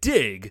 which I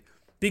dig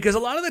because a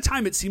lot of the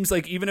time it seems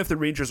like even if the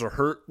Rangers are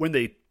hurt when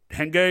they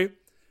henge,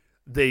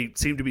 they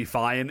seem to be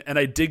fine. And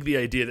I dig the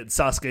idea that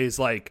Sasuke is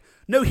like,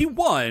 no, he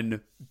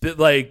won, but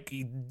like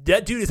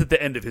that dude is at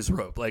the end of his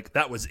rope. Like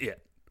that was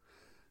it.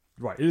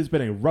 Right. It has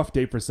been a rough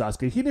day for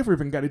Sasuke. He never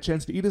even got a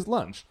chance to eat his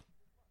lunch.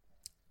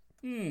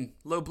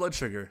 Low blood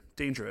sugar.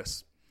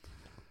 Dangerous.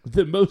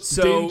 The most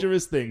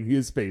dangerous thing he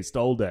has faced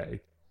all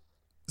day.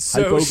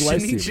 So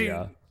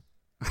Hypoglycemia.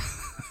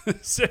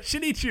 So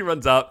Shinichi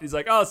runs up. He's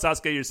like, oh,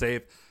 Sasuke, you're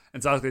safe.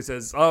 And Sasuke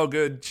says, oh,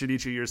 good,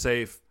 Shinichi, you're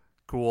safe.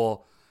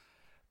 Cool.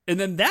 And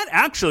then that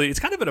actually, it's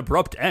kind of an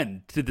abrupt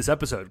end to this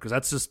episode because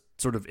that's just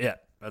sort of it.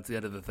 That's the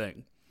end of the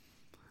thing.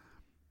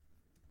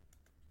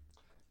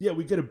 Yeah,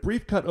 we get a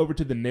brief cut over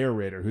to the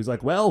narrator who's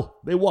like, well,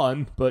 they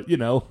won, but, you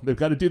know, they've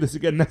got to do this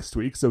again next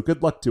week, so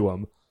good luck to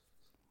them.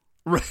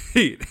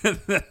 Right.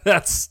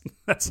 That's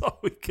all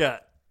we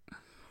get.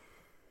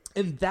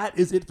 And that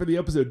is it for the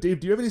episode. Dave,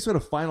 do you have any sort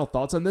of final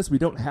thoughts on this?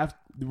 We're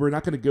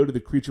not going to go to the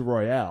Creature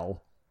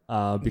Royale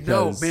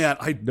because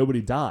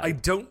nobody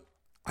died.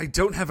 I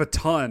don't have a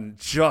ton,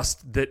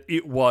 just that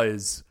it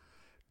was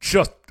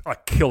just a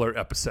killer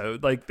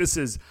episode. Like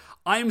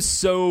I'm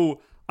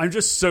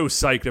just so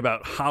psyched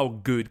about how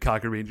good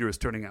Kakuranger is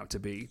turning out to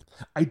be.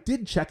 I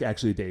did check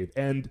actually, Dave,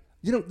 and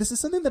you know, this is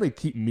something that I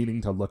keep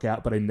meaning to look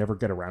at, but I never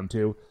get around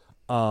to.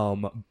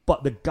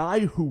 But the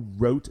guy who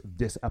wrote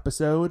this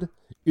episode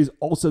is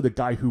also the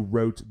guy who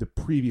wrote the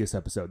previous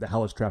episode, The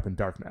Hellish Trap in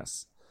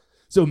Darkness.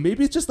 So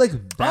maybe it's just like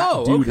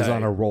that dude is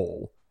on a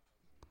roll.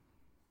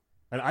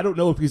 And I don't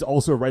know if he's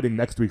also writing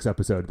next week's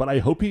episode, but I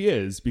hope he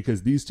is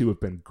because these two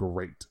have been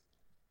great.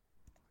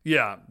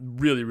 Yeah,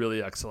 really,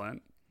 really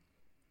excellent.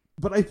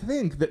 But I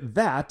think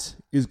that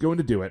is going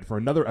to do it for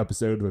another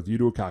episode of A View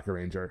to a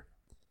Kakuranger.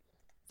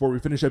 Before we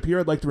finish up here,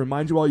 I'd like to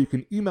remind you all you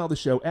can email the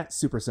show at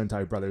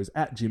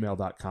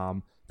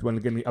supersentaibrothers@gmail.com. If you want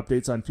to get any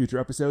updates on future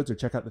episodes or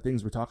check out the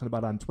things we're talking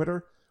about on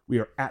Twitter, we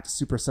are at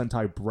Super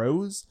Sentai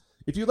Bros.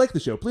 If you like the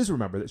show, please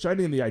remember that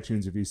shining in the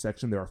iTunes review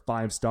section, there are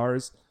 5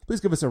 stars.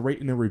 Please give us a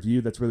rate and a review.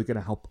 That's really going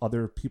to help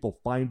other people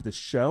find the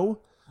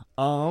show.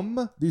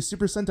 The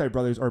Super Sentai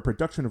Brothers are a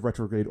production of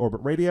Retrograde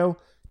Orbit Radio.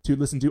 To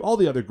listen to all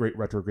the other great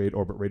Retrograde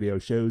Orbit Radio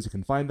shows, you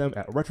can find them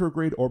at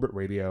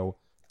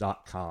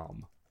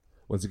retrogradeorbitradio.com.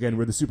 Once again,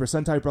 we're the Super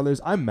Sentai Brothers.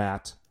 I'm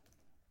Matt.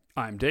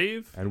 I'm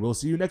Dave. And we'll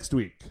see you next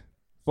week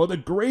for the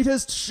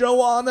greatest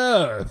show on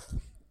Earth.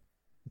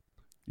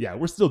 Yeah,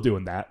 we're still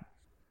doing that.